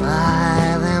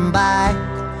identify them by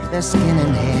their skin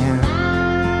and hair.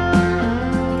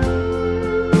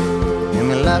 And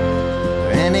we look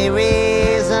for any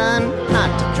reason not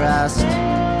to trust.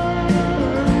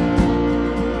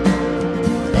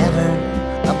 Whatever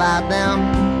about them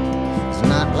is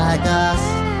not like us.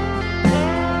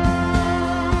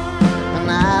 And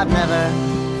I've never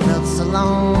felt so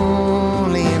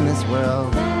lonely in this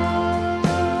world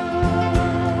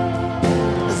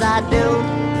as I do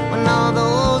when all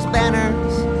those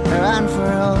banners are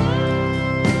unfurled.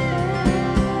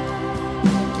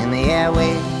 And the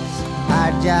airwaves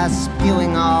are just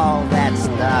spewing all that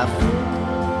stuff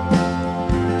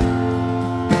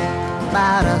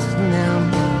about us and them.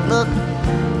 Look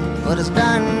what it's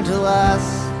done to us.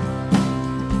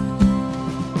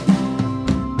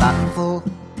 Thoughtful,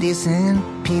 decent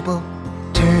people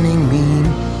turning mean.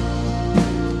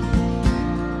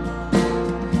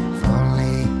 If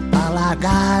only all our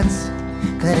gods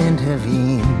could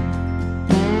intervene.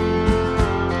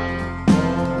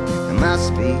 There must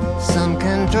be some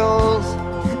controls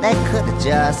they could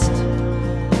adjust.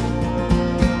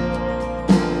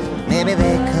 Maybe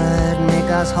they could make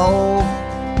us whole,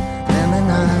 them and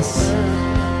us.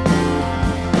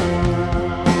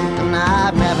 And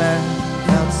I've never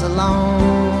felt so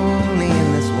lonely in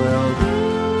this world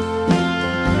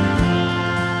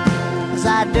as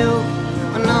I do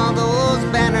when all those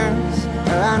banners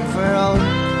are unfurled.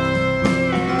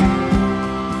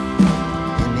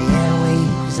 And the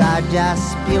airwaves are just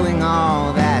spewing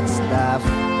all that stuff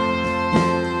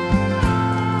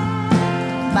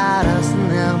about us and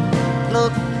them.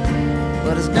 Look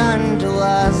what it's done to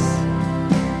us.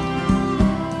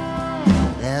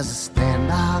 There's a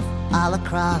standoff all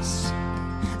across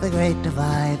the Great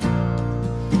Divide,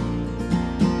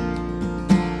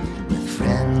 with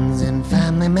friends and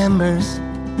family members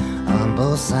on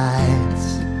both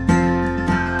sides.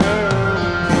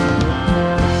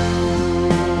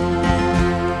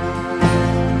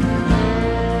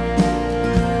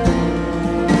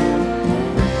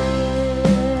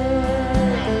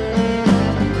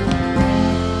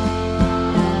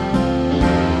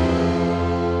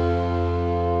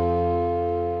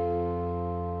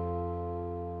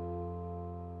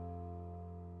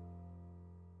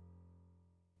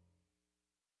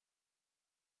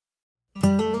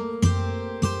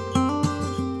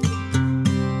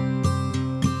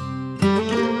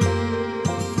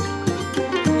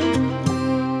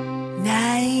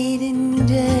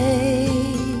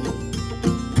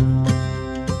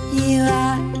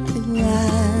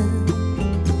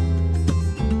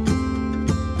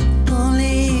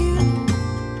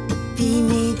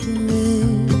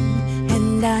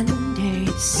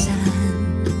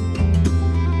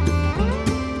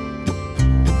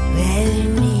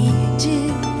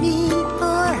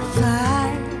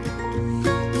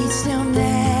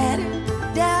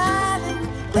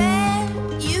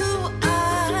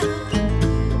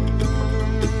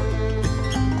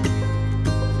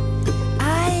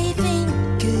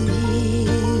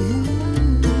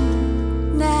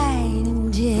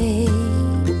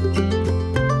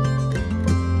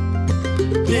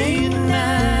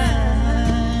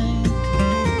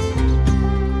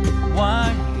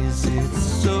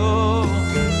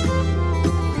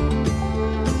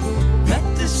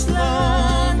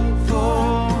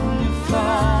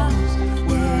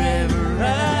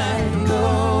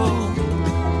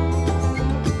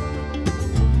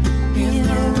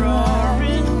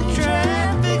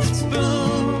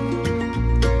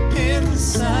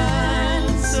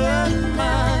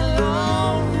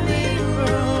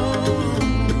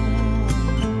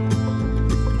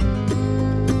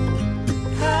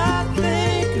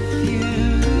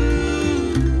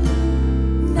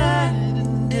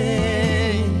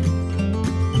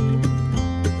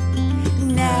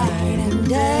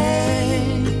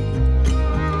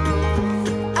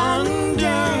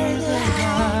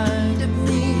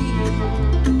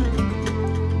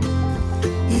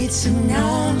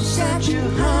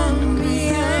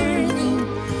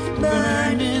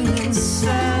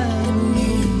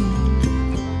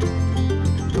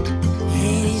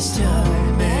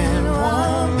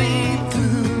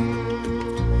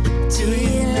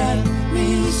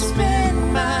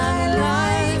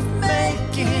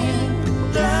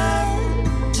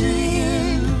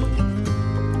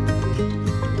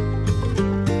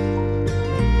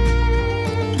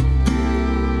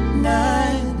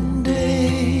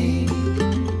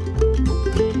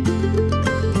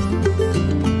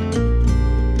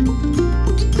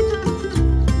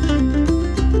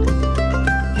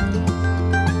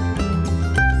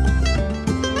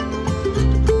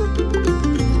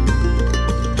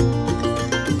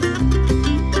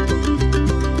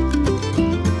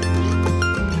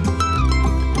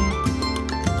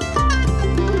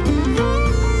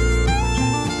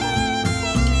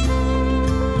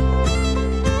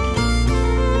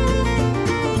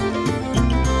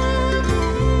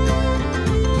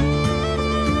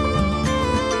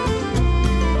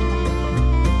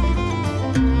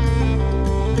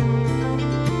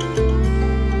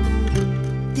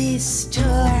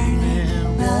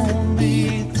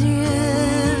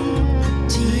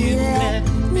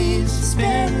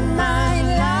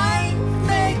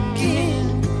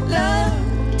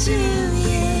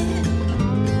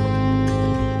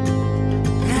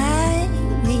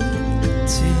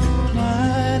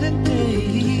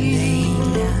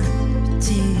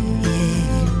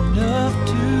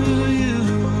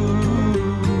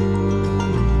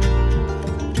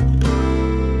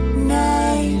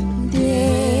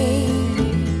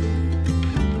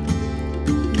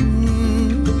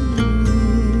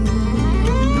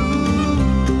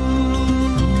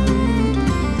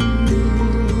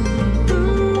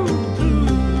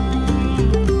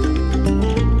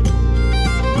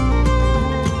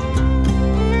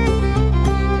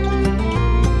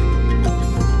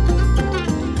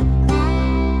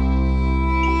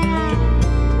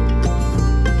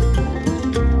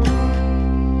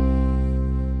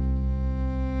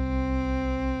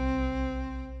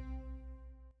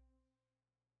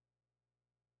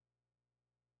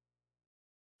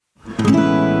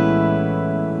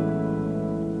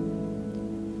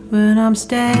 I'm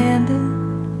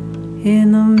standing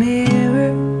in the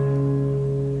mirror,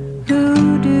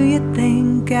 who do you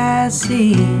think I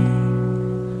see?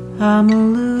 I'm a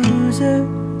loser,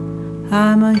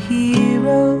 I'm a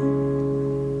hero,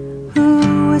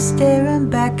 who is staring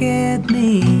back at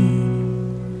me?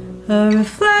 A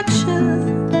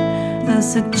reflection, a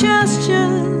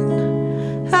suggestion,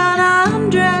 an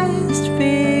undressed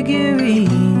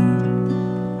figurine.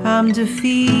 I'm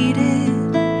defeated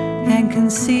and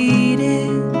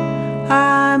conceited,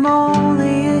 I'm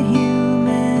only a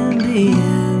human being.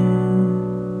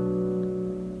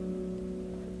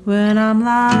 When I'm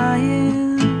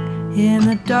lying in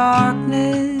the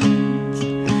darkness,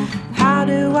 how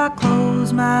do I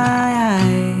close my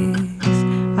eyes?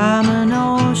 I'm an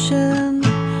ocean,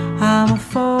 I'm a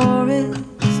forest,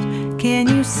 can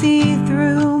you see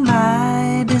through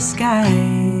my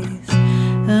disguise?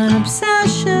 An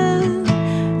obsession,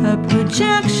 a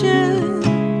projection,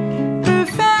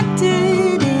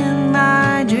 perfected in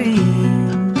my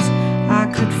dreams. I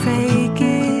could fake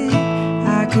it,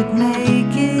 I could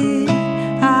make it,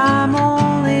 I'm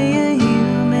only a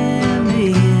human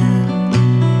being.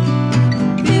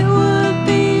 It would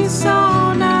be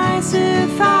so nice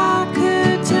if I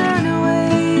could turn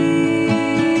away,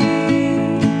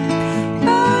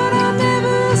 but I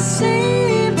never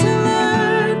seem to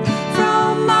learn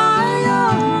from my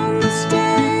own mistakes.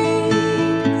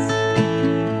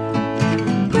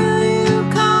 Will you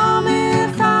come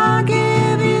if I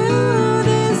give you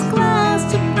this glass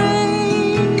to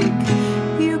break?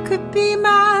 You could be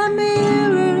my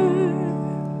mirror.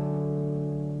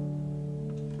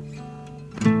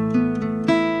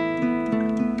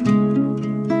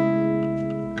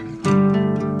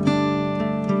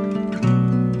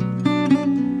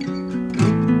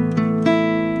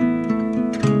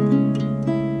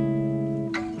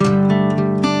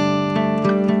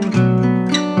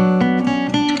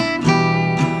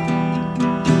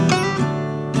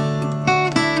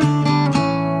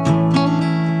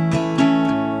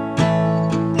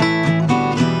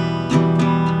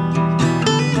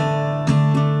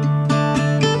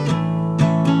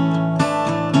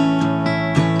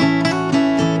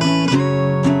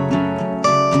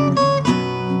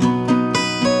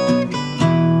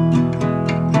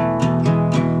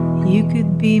 You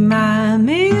could be my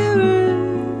mirror.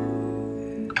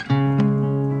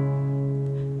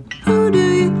 Who do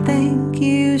you think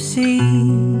you see?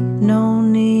 No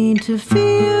need to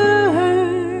fear her.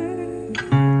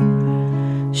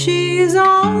 She's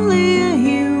only a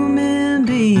human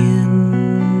being.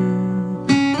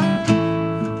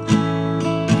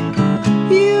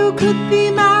 You could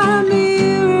be my mirror.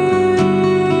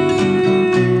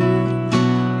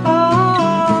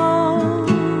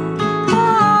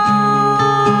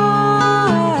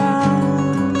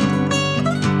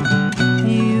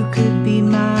 You could be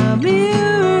my mirror.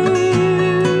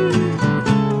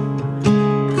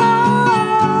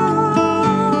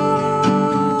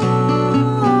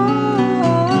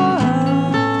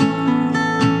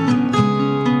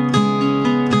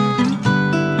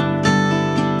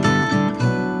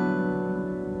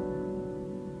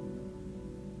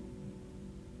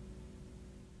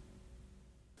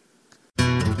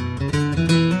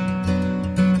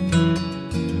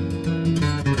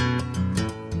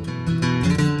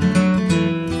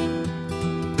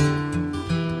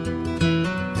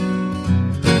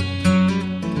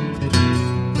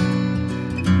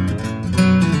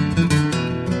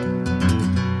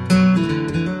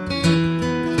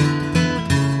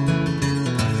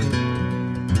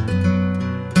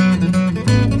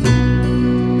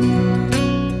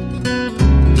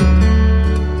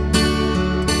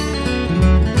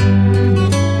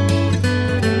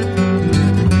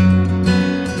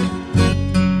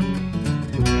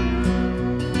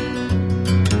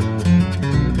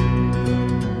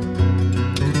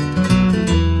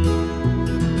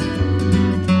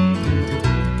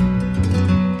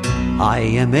 I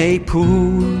am a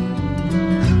poor,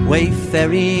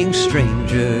 wayfaring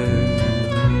stranger,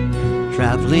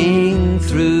 traveling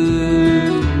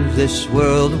through this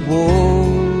world of war.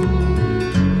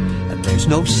 And there's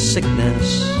no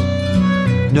sickness,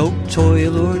 no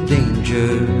toil or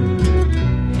danger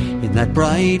in that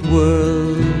bright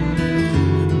world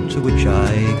to which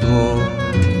I go.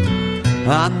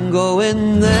 I'm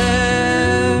going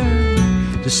there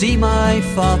to see my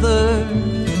father.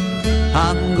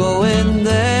 I'm going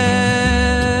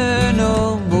there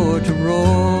no more to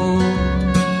roam.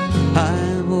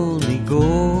 I'm only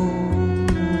going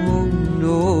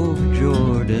over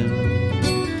Jordan.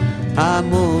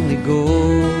 I'm only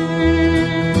going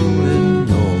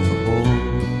over home.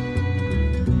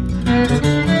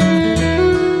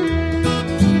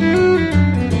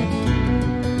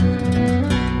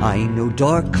 I know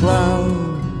dark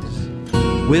clouds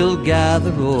will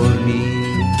gather o'er me.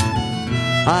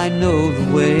 I know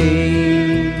the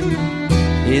way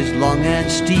is long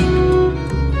and steep,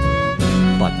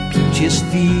 but peaches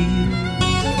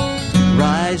fields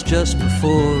rise just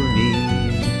before me,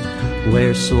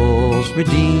 where souls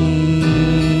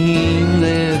redeem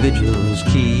their vigils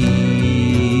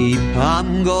keep.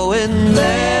 I'm going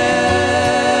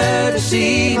there to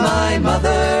see my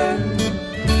mother.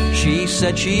 She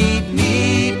said she'd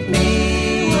meet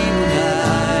me when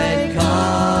I'd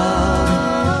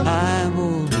come. I'm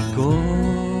only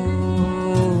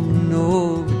going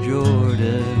over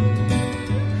Jordan.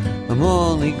 I'm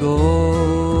only going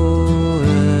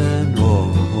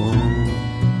over home.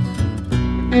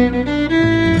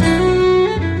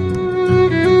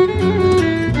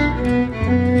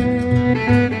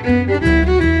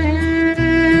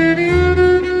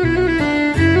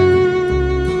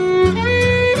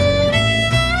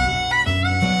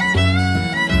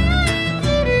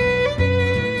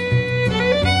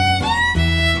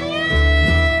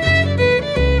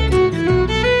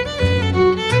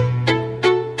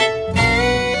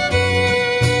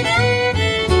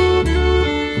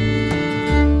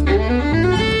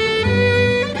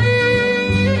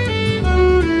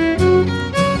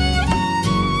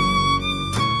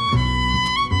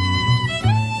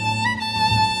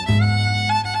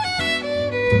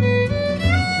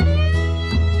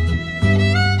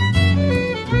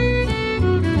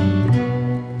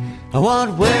 I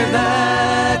want to wear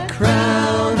that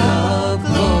crown of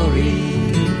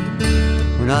glory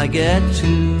when I get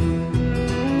to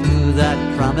that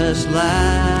promised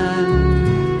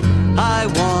land. I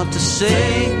want to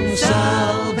sing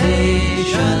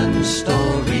salvation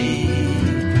story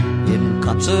in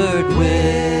concert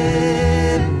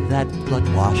with that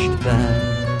blood-washed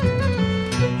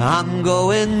band. I'm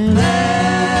going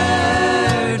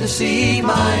there to see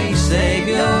my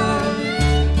Savior,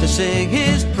 to sing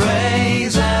his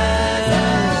praises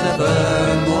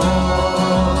evermore.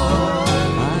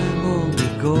 I'm only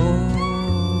going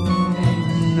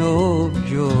over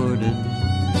Jordan.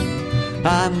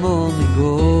 I'm only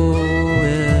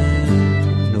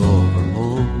going over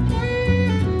home.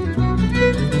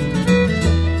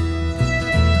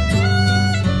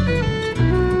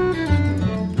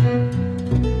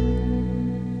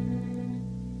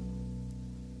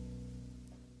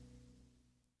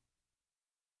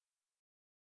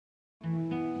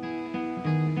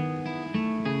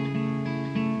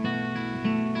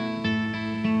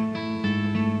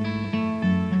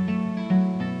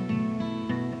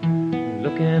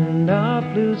 Looking up,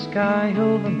 blue sky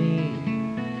over me,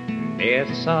 there's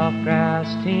a soft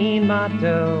grass between my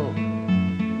toe.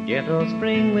 Gentle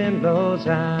spring wind blows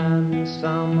and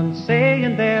someone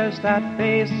saying there's that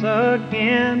face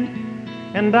again.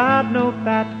 And I'd know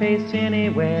that face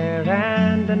anywhere,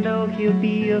 and I know he'll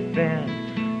be a friend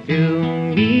to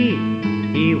me.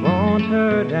 He won't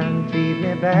hurt and treat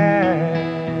me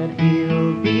bad.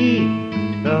 He'll be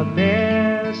the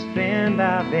best friend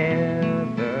I've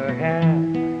ever had.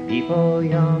 People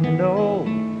young and old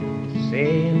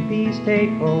saying please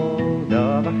take hold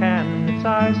of a hand that's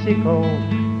icy cold.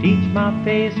 Teach my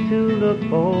face to look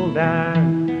bold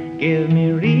and give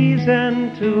me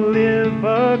reason to live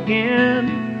again.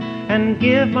 And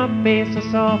give my face a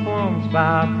soft warm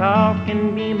spot. Talk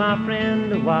and be my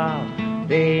friend a while.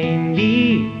 They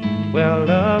need, well,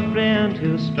 a friend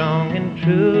who's strong and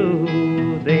true.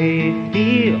 They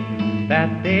feel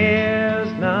that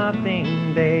there's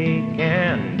nothing they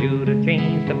can do to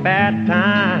change the bad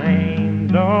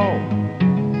times, oh,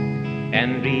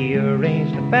 and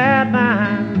rearrange the bad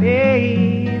times,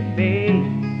 baby,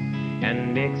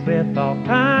 and mix with all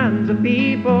kinds of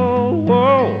people,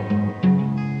 whoa.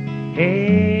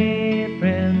 Hey,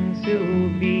 friends who'll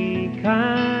be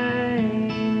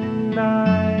kind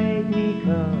like me,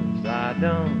 'cause I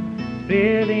don't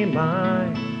really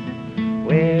mind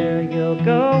where you're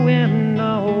going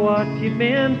or what you've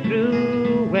been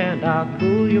through, and I'll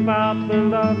cool you about the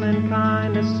love and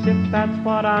kindness if that's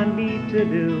what I need to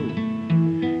do.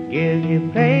 Give you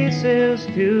places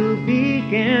to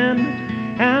begin,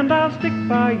 and I'll stick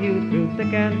by you through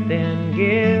thick and thin.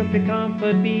 Give you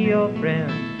comfort, be your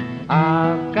friend.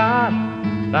 I've got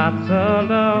lots of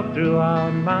love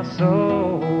throughout my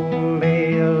soul,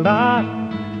 a lot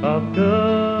of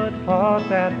good heart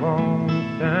that won't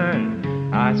turn.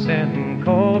 I send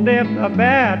cold if a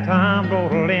bad time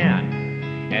roll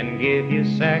in, and give you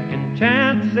second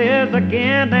chances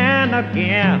again and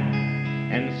again,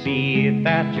 and see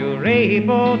that you're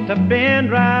able to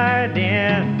bend right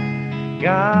in.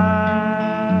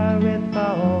 God, with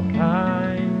all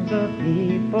kinds of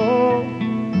people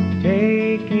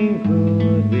taking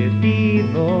good with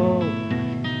evil.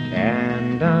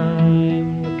 And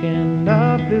I'm looking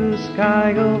the blue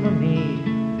sky over me.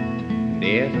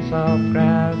 There's a soft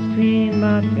grass between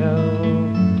my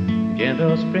toes,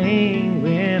 gentle spring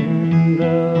wind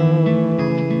blows.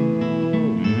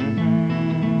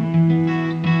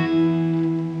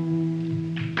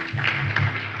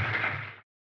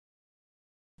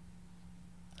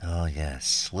 Oh,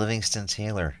 yes, Livingston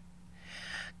Taylor.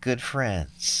 Good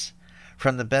friends.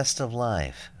 From the best of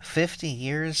life. 50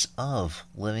 years of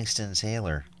Livingston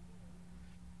Taylor.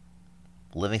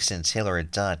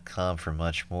 LivingstonTaylor.com for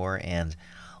much more, and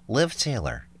Liv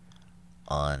Taylor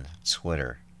on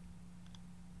Twitter.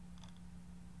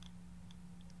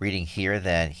 Reading here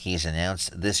that he's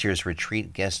announced this year's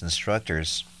retreat guest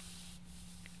instructors,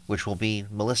 which will be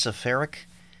Melissa Ferrick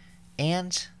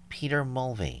and Peter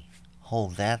Mulvey.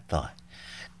 Hold that thought.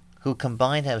 Who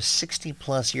combined have 60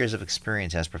 plus years of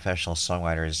experience as professional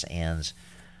songwriters and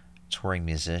touring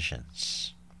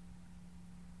musicians.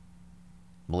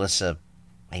 Melissa,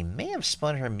 I may have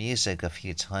spun her music a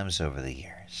few times over the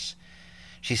years.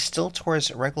 She still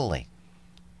tours regularly,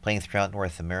 playing throughout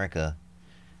North America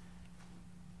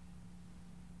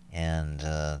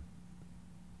and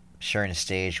sharing a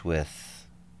stage with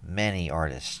many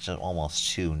artists,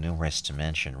 almost too numerous to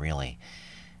mention, really.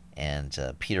 And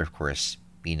Peter, of course,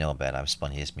 you know about. I've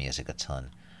spun his music a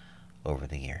ton over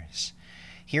the years.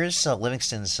 Here's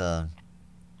Livingston's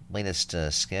latest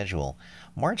schedule.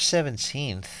 March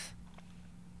 17th,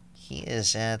 he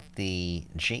is at the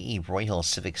J.E. Broyhill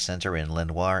Civic Center in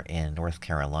Lenoir in North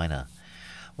Carolina.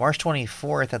 March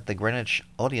 24th at the Greenwich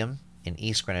Odeum in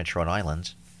East Greenwich, Rhode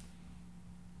Island.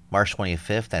 March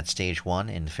 25th at Stage 1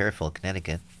 in Fairfield,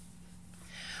 Connecticut.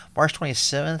 March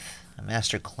 27th, a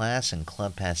master class in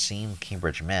Club Passim,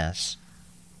 Cambridge, Mass.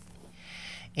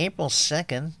 April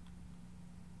 2nd,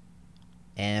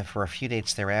 and for a few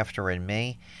dates thereafter in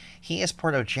May, he is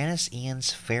part of Janis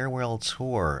Ian's farewell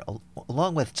tour,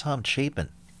 along with Tom Chapin.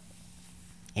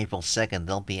 April 2nd,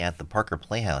 they'll be at the Parker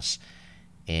Playhouse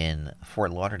in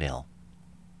Fort Lauderdale.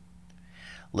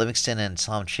 Livingston and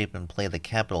Tom Chapin play the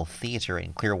Capitol Theater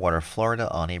in Clearwater,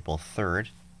 Florida on April 3rd.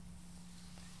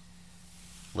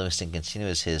 Livingston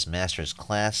continues his master's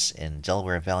class in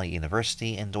Delaware Valley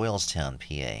University in Doylestown,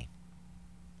 PA,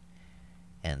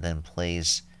 and then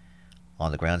plays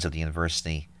on the grounds of the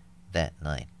university that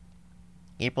night.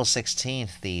 April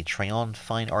 16th, the Tryon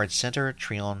Fine Arts Center,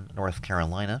 Tryon, North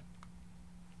Carolina.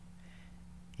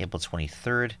 April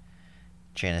 23rd,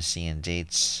 Janis Ian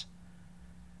dates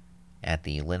at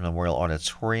the Lynn Memorial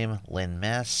Auditorium, Lynn,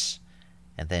 Mass.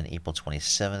 And then April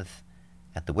 27th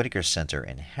at the Whitaker Center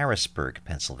in Harrisburg,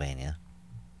 Pennsylvania.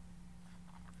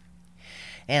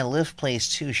 And Liv plays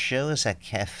 2 shows at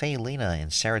Cafe Lena in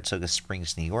Saratoga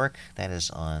Springs, New York. That is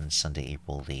on Sunday,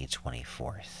 April the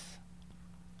 24th.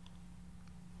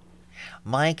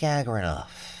 Mike Agranoff,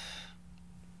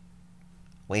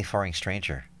 Wayfaring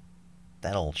Stranger,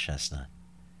 that old chestnut,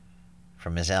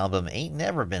 from his album Ain't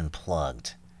Never Been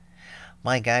Plugged.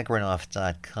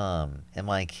 MikeAgranoff.com,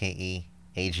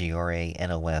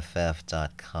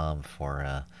 MikeAgranoff.com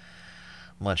for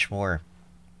much more.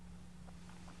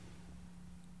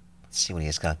 Let's see what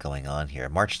he's got going on here.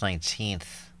 March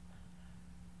 19th,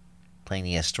 playing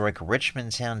the historic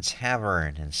Richmond Town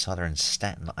Tavern in southern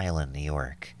Staten Island, New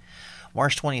York.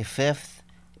 March 25th,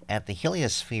 at the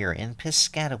Heliosphere in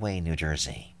Piscataway, New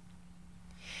Jersey.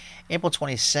 April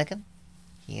 22nd,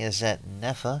 he is at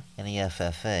NEFA,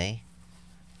 NEFFA.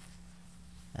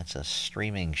 That's a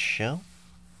streaming show.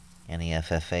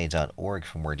 NEFFA.org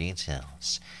for more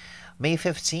details. May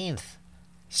 15th,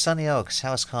 Sunny Oaks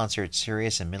House Concert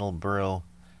Series in Middleburg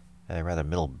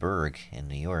in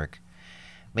New York.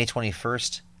 May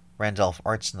 21st, Randolph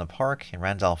Arts in the Park in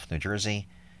Randolph, New Jersey.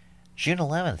 June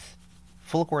 11th,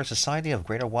 Fulgore Society of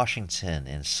Greater Washington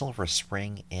in Silver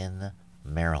Spring in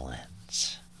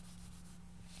Maryland.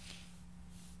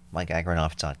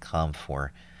 MikeAgranoff.com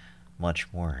for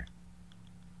much more.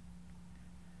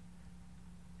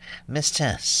 Miss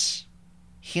Tess,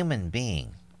 Human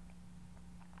Being,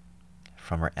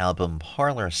 from her album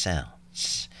Parlor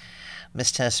Sounds.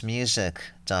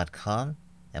 MissTessMusic.com,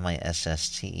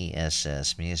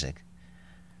 MISSTESS Music,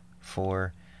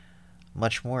 for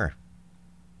much more.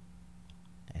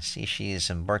 I see she is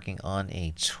embarking on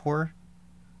a tour.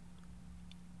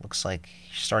 Looks like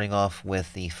starting off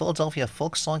with the Philadelphia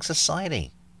Folk Song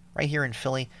Society, right here in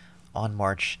Philly, on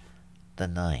March the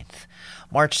 9th.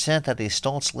 March 10th at the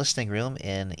Stoltz Listening Room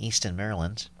in Easton,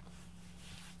 Maryland.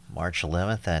 March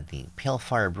 11th at the Pale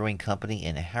Fire Brewing Company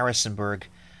in Harrisonburg,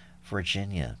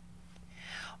 Virginia.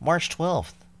 March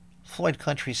 12th, Floyd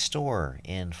Country Store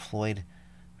in Floyd,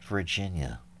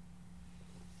 Virginia.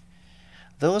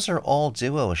 Those are all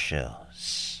duo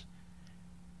shows.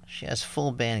 She has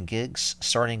full band gigs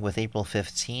starting with April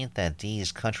 15th at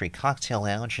Dee's Country Cocktail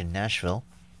Lounge in Nashville.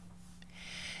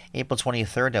 April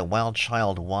 23rd at Wild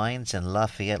Child Wines in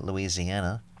Lafayette,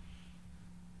 Louisiana.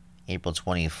 April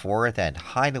 24th at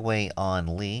Hideaway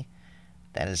on Lee,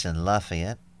 that is in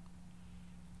Lafayette.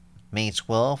 May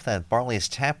 12th at Barley's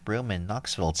Tap Room in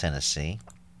Knoxville, Tennessee.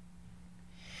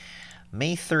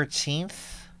 May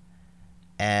 13th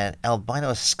at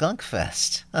Albino Skunk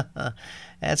Fest.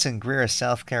 That's in Greer,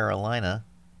 South Carolina.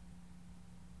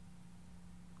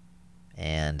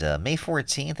 And May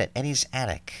 14th at Eddie's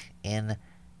Attic in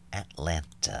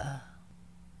Atlanta.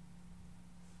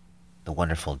 The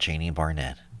wonderful Janie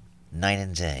Barnett, Night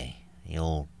and Day, the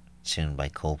old tune by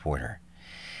Cole Porter.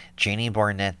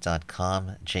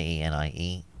 JanieBarnett.com,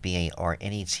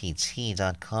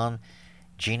 JanieBarnett.com,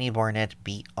 Janie Barnett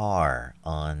BR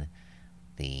on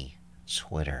the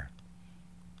Twitter.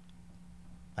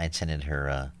 I attended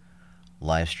her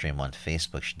live stream on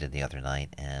Facebook she did the other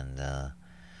night, and I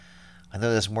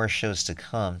know there's more shows to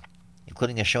come,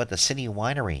 including a show at the City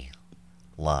Winery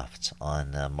Loft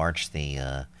on March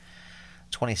the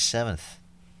 27th,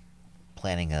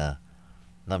 planning a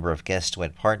number of guest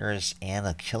duet partners and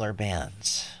a killer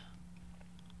band.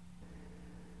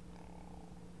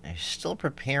 I'm still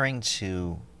preparing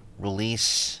to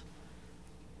release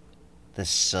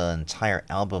this entire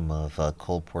album of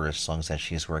Cole Porter songs that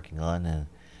she's working on, and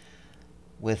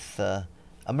with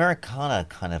Americana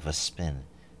kind of a spin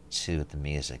to the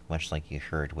music, much like you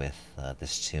heard with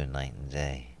this tune, Night and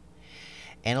Day.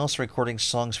 And also recording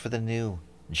songs for the new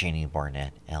Janie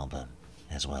Barnett album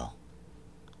as well.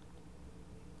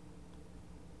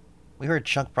 We heard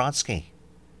Chuck Brodsky,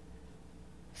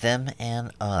 Them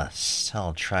and Us,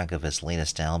 title track of his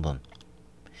latest album.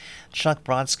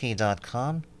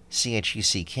 ChuckBrodsky.com,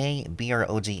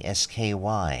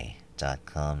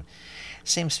 ChuckBrodsky.com.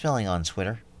 Same spelling on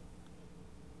Twitter.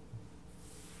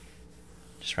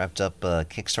 Just wrapped up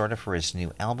Kickstarter for his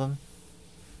new album.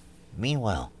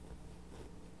 Meanwhile,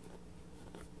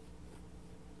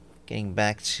 getting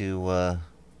back to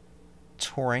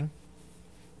touring,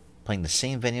 playing the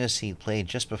same venues he played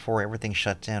just before everything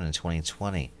shut down in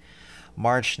 2020.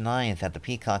 March 9th at the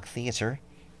Peacock Theater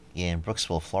in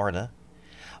Brooksville, Florida.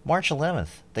 March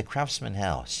 11th, the Craftsman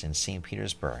House in St.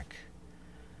 Petersburg.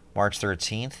 March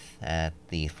 13th at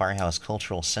the Firehouse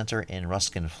Cultural Center in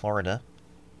Ruskin, Florida.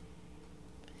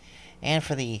 And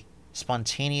for the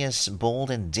spontaneous,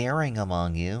 bold, and daring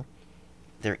among you,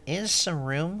 there is some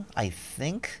room, I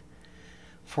think,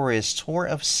 for his tour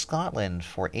of Scotland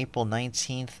for April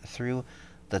 19th through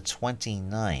the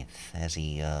 29th, as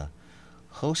he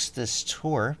hosts this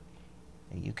tour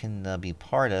that you can be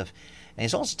part of. And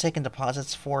he's also taken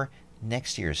deposits for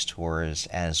next year's tours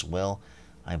as well,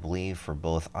 I believe, for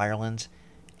both Ireland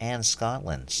and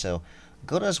Scotland. So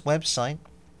go to his website,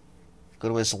 go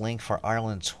to his link for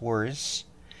Ireland tours,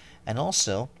 and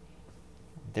also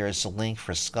there's a link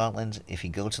for Scotland if you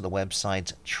go to the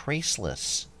website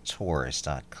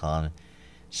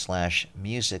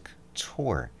tracelesstours.com/music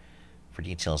tour for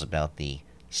details about the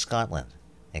Scotland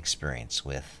experience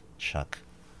with Chuck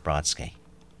Brodsky.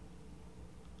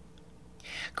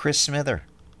 Chris Smither,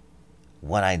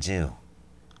 What I Do.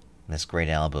 This great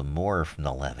album, More from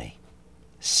the Levee.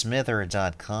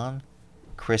 Smither.com,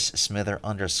 Chris Smither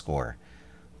 _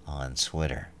 on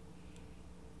Twitter.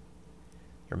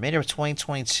 The remainder of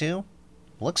 2022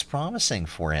 looks promising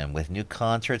for him, with new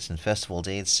concerts and festival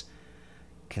dates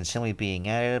continually being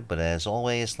added. But as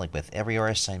always, like with every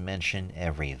artist I mention,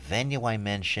 every venue I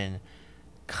mention,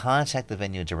 contact the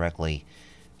venue directly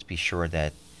to be sure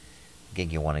that the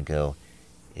gig you want to go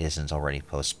isn't already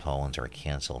postponed or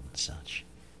canceled and such.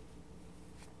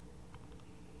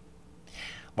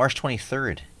 March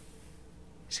 23rd,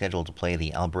 scheduled to play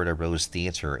the Alberta Rose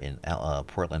Theatre in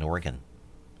Portland, Oregon.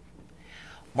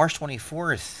 March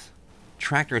 24th,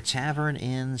 Tractor Tavern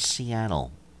in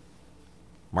Seattle.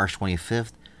 March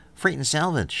 25th, Freight and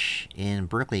Salvage in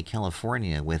Berkeley,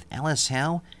 California, with Alice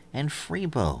Howe and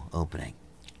Freebo opening.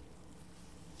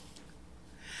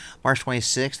 March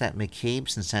 26th at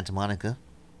McCabe's in Santa Monica.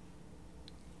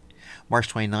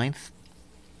 March 29th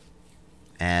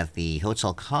at the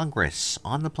Hotel Congress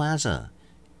on the Plaza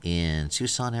in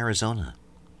Tucson, Arizona.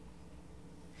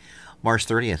 March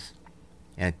 30th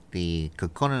at the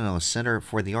Coconino Center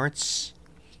for the Arts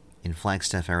in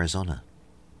Flagstaff, Arizona.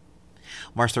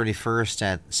 March 31st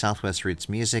at Southwest Roots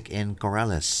Music in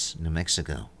Corrales, New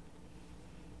Mexico.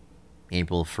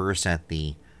 April 1st at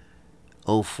the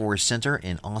O4 Center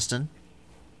in Austin.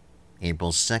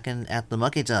 April 2nd at the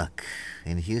Mucky Duck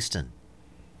in Houston.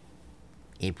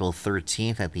 April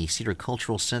 13th at the Cedar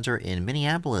Cultural Center in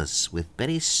Minneapolis with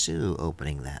Betty Sue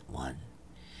opening that one.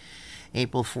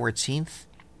 April 14th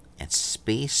at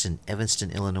Space in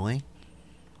Evanston, Illinois.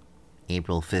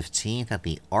 April 15th at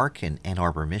the Ark in Ann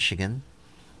Arbor, Michigan.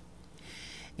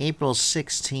 April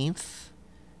 16th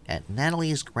at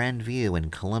Natalie's Grand View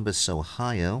in Columbus,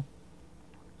 Ohio.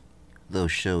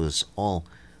 Those shows all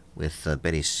with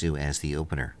Betty Sue as the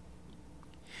opener.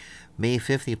 May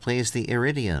 5th, he plays the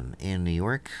Iridium in New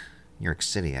York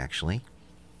City, actually.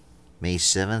 May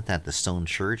 7th at the Stone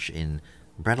Church in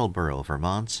Brattleboro,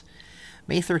 Vermont.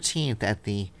 May 13th at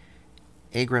the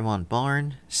Egremont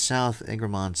Barn, South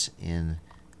Egremont in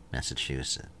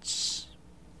Massachusetts.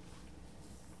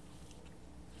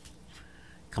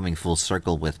 Coming full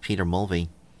circle with Peter Mulvey,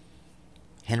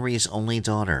 Henry's Only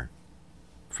Daughter,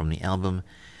 from the album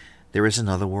There Is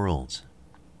Another World.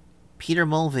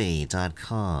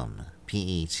 PeterMulvey.com,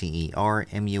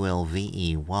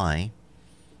 PeterMulvey.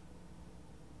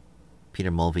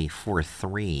 Peter Mulvey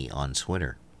 43 on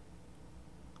Twitter.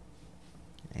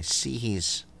 I see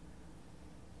he's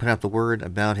put out the word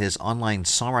about his online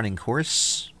songwriting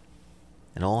course.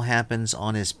 It all happens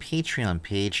on his Patreon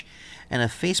page and a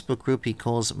Facebook group he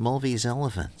calls Mulvey's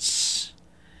Elephants.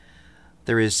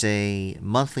 There is a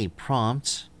monthly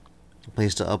prompt, a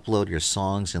place to upload your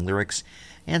songs and lyrics,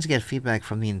 and to get feedback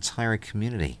from the entire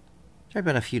community. There are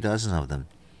about a few dozen of them.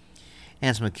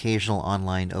 And some occasional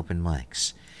online open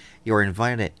mics. You are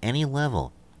invited at any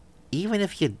level, even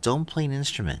if you don't play an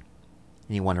instrument,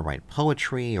 and you want to write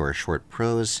poetry or short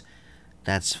prose,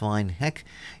 that's fine. Heck,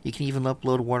 you can even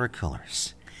upload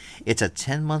watercolors. It's a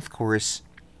 10-month course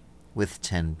with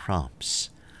 10 prompts.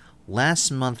 Last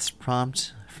month's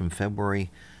prompt from February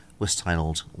was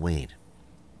titled Wade.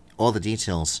 All the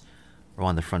details are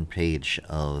on the front page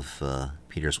of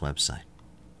Peter's website.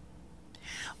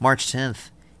 March 10th,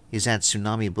 he's at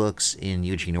Tsunami Books in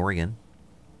Eugene, Oregon.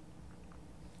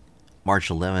 March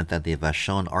 11th at the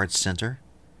Vashon Arts Center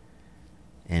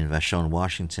in Vashon,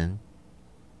 Washington.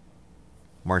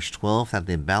 March 12th at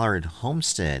the Ballard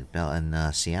Homestead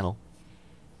in Seattle.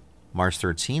 March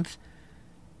 13th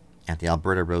at the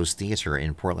Alberta Rose Theater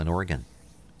in Portland, Oregon.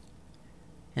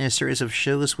 And a series of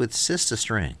shows with Sister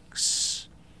Strings.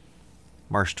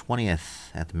 March 20th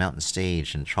at the Mountain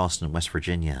Stage in Charleston, West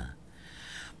Virginia.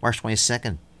 March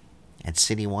 22nd at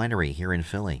City Winery here in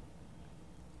Philly.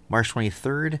 March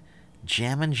 23rd,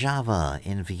 Jam and Java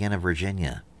in Vienna,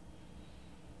 Virginia.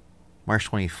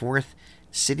 March 24th,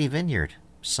 City Vineyard,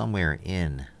 somewhere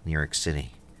in New York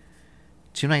City.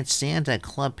 2-night stand at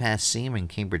Club Passim in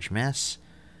Cambridge, Mass.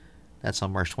 That's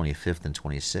on March 25th and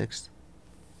 26th.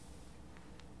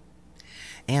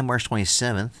 And March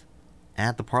 27th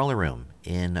at the Parlor Room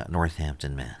in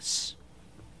Northampton, Mass.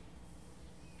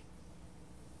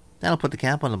 That'll put the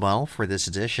cap on the bottle for this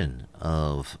edition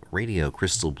of Radio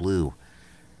Crystal Blue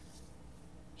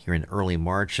here in early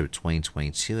March of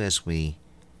 2022 as we,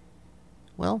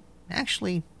 well,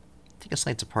 actually take a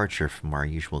slight departure from our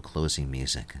usual closing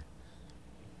music.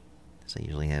 So I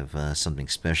usually have something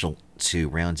special to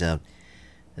round out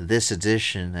this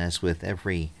edition, as with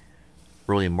every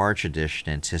early March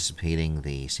edition, anticipating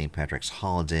the St. Patrick's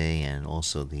holiday and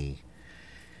also the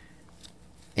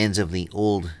ends of the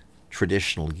old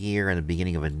traditional year and the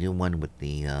beginning of a new one with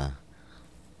the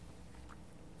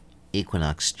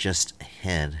equinox just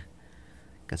ahead.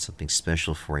 Got something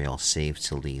special for you all saved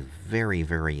till the very,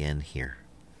 very end here.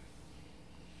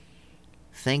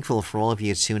 Thankful for all of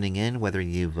you tuning in, whether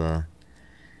you've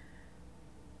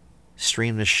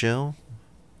streamed the show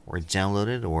or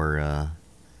downloaded or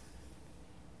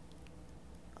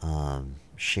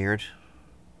shared.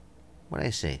 What did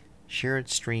I say? Shared,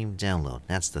 stream, download.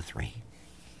 That's the three.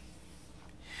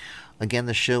 Again,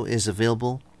 the show is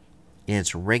available in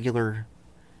its regular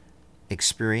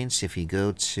experience if you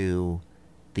go to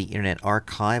the Internet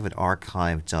Archive at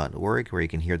archive.org, where you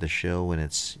can hear the show in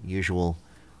its usual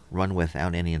run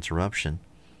without any interruption.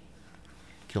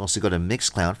 You can also go to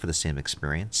Mixcloud for the same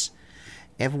experience.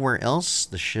 Everywhere else,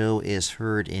 the show is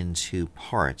heard in two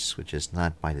parts, which is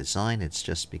not by design. It's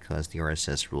just because the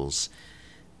RSS rules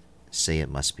say it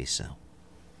must be so.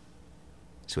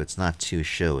 So it's not two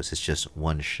shows, it's just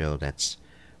one show that's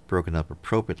broken up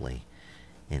appropriately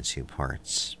in two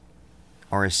parts.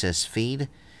 RSS feed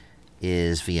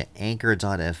is via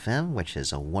Anchor.fm, which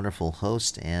is a wonderful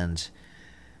host, and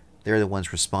they're the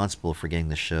ones responsible for getting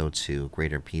the show to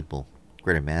greater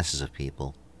masses of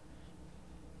people.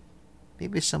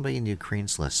 Maybe somebody in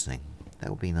Ukraine's listening. That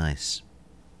would be nice.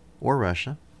 Or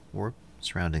Russia, or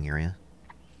surrounding area.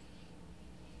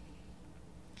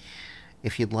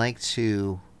 If you'd like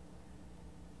to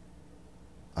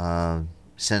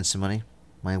send some money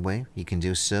my way, you can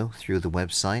do so through the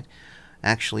website.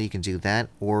 Actually, you can do that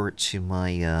or to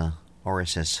my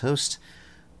RSS host.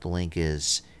 The link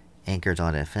is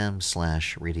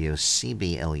anchor.fm/radio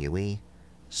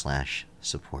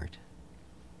CBLUE/support.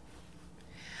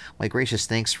 My gracious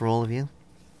thanks for all of you.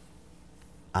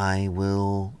 I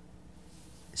will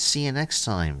see you next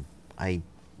time. I'm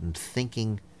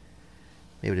thinking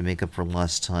maybe to make up for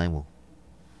lost time, we'll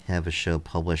have a show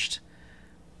published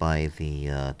by the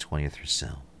 20th or so.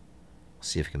 We'll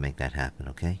see if we can make that happen,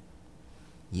 okay?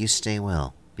 You stay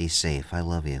well. Be safe. I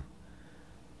love you.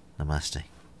 Namaste.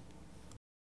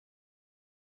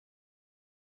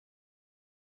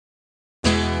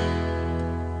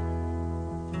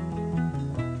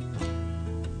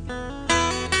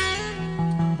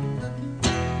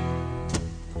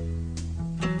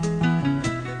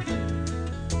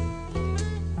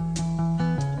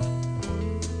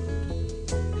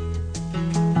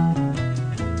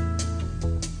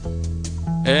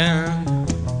 And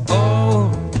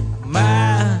oh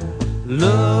my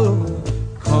love,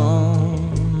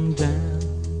 calm down.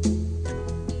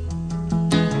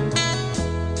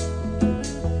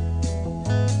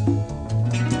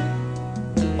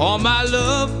 Oh my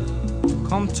love,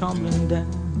 come tumbling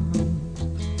down.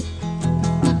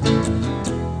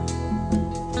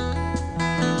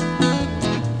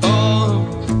 Oh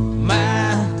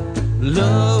my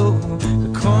love,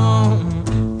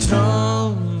 come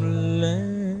tumbling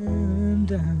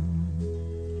down.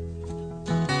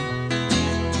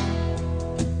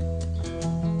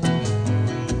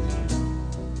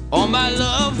 Oh my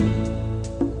love,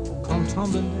 come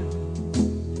tumbling down.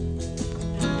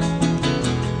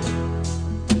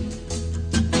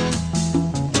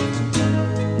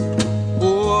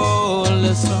 Oh,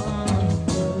 listen,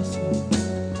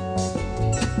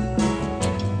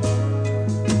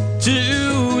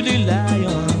 to the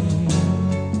lion.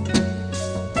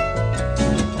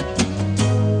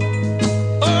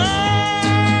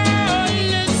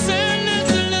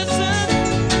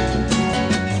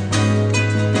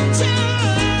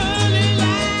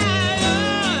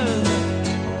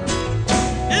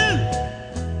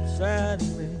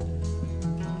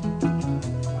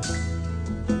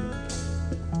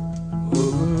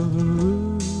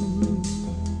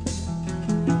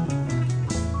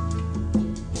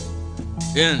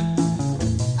 And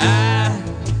I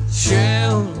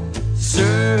shall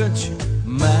search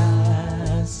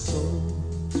my soul.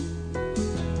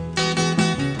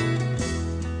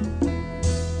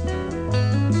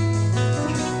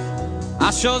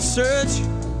 I shall search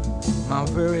my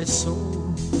very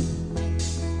soul.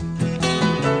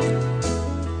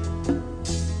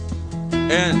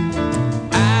 And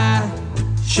I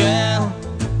shall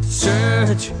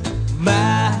search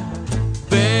my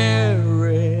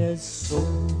very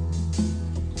soul.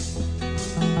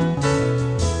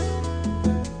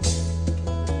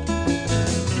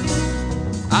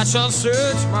 I shall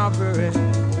search my very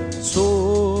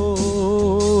soul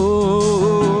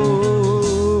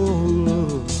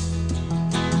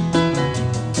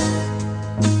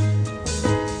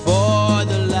for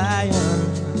the lion,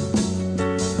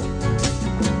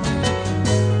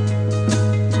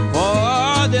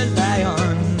 for the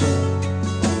lion,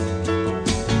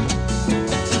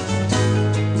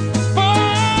 for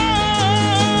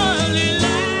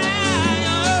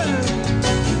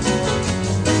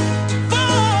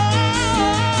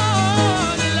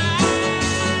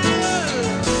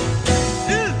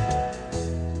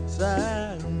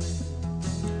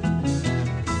the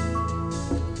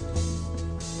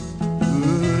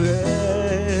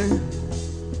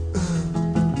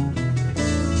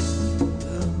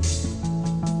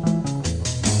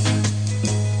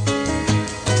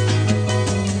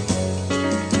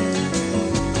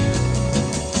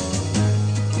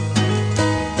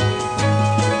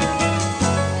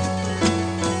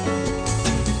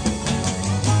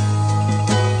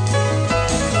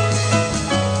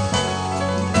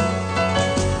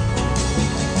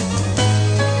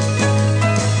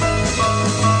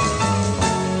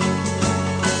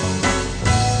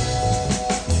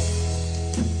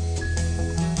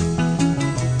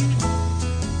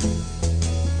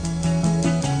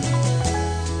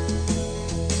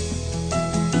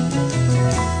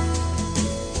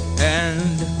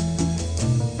and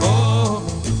all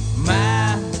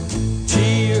my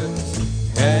tears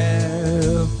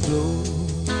have flowed.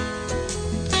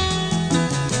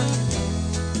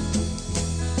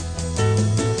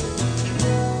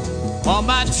 All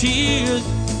my tears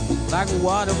like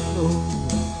water flow.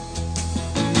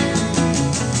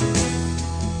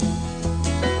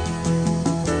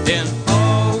 And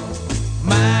all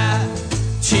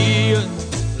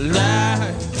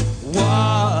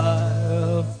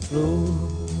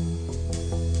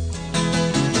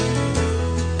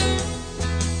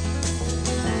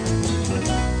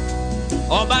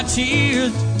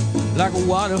tears like a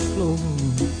water flow.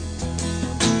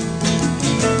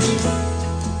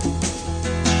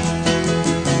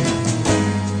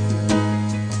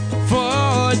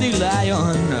 For the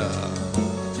lion,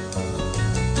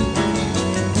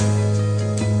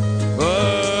 for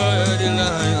the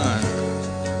lion,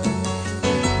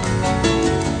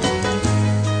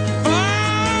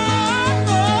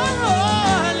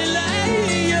 for the lion,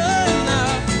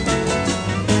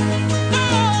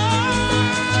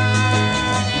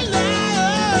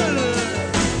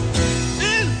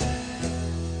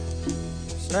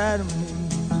 side of me.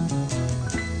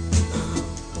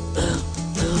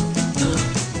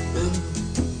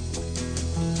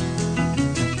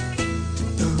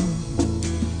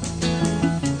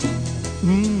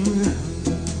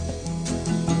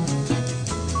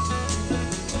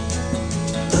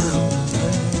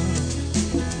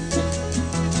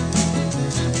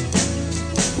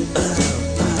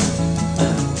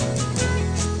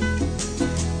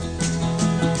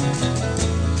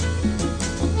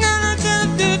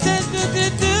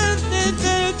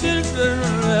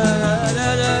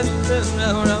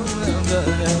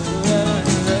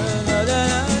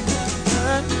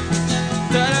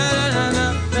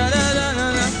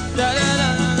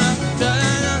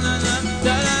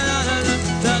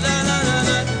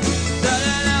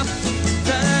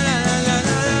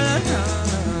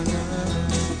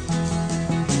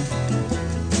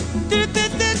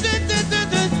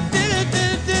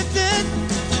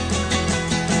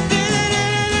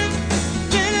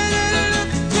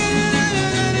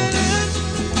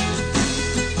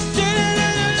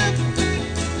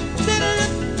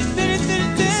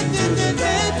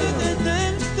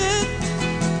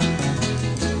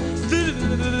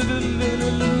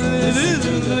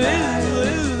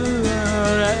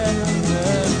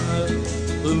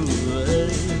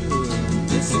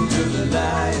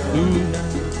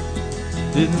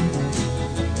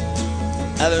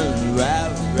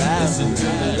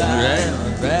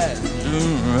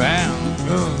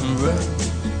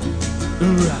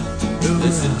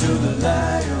 Listen to the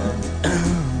lion.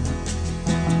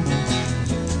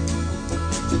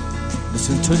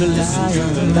 Listen to the lion.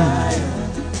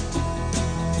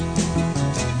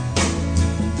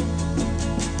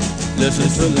 Listen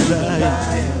to the lion. Listen to the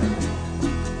lion.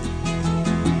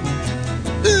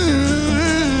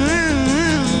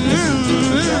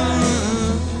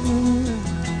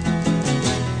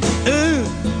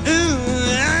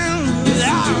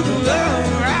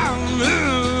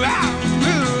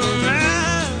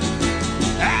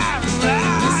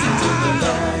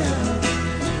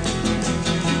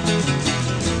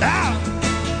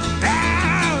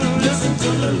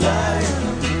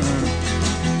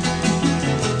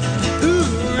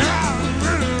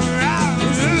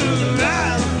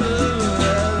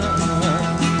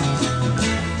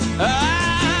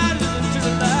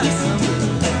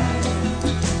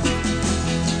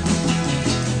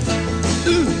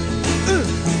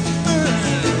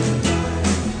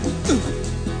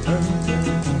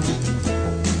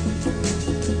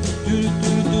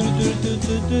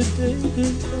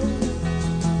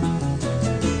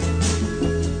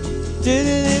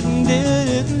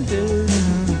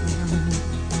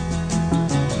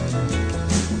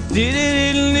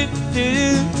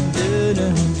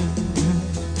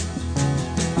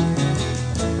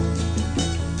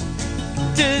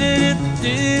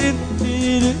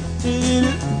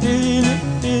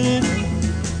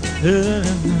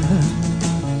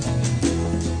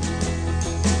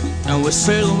 And we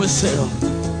sail, we sail.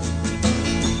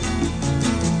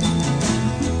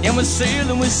 And we sail,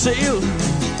 and we sail.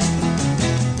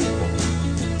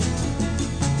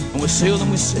 And we sail,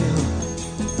 and we sail.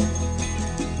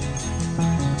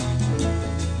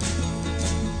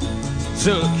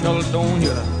 Sail to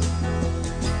Caledonia.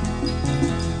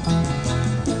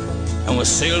 And we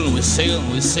sail, and we sail,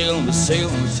 and we sail, and we sail,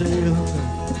 and we sail.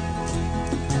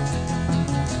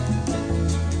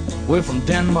 We're from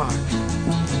Denmark.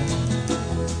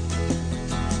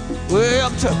 Way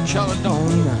up to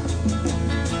Caledonia.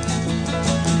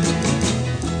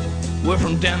 We're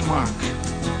from Denmark.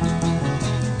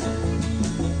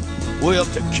 Way up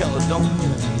to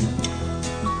Caledonia.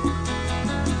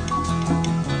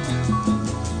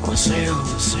 We sail,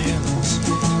 we sail, we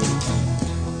sail.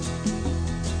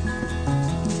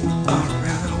 All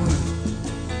around the world.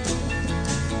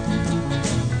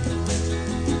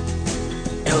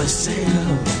 And we sail,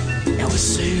 and we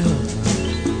sail.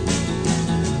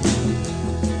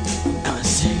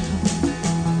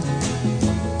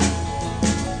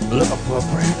 Looking for a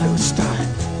brand new start.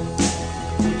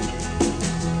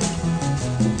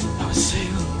 I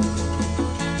sail.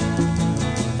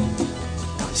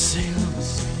 I sail.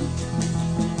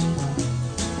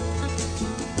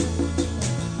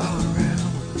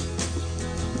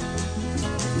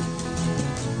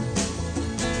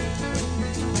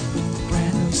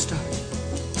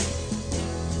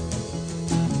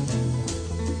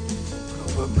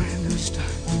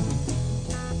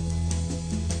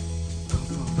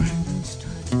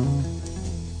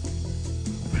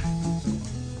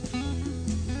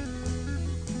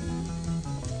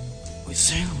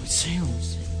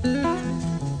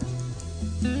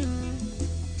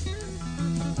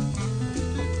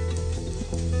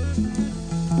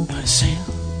 I sail.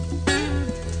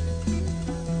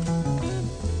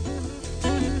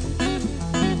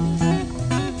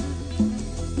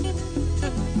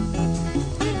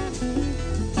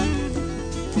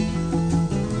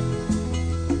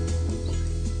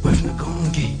 Where's the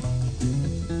Golden Gate?